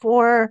is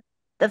for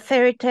the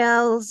fairy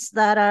tales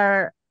that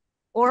are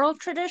oral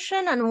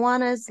tradition, and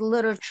one is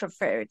literature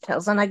fairy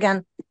tales. And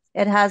again,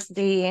 it has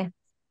the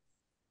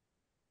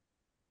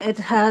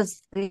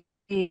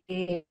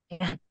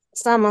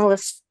some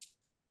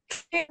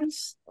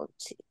illustrations. Let's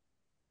see.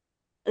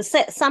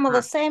 Some of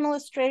the same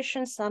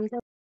illustrations, some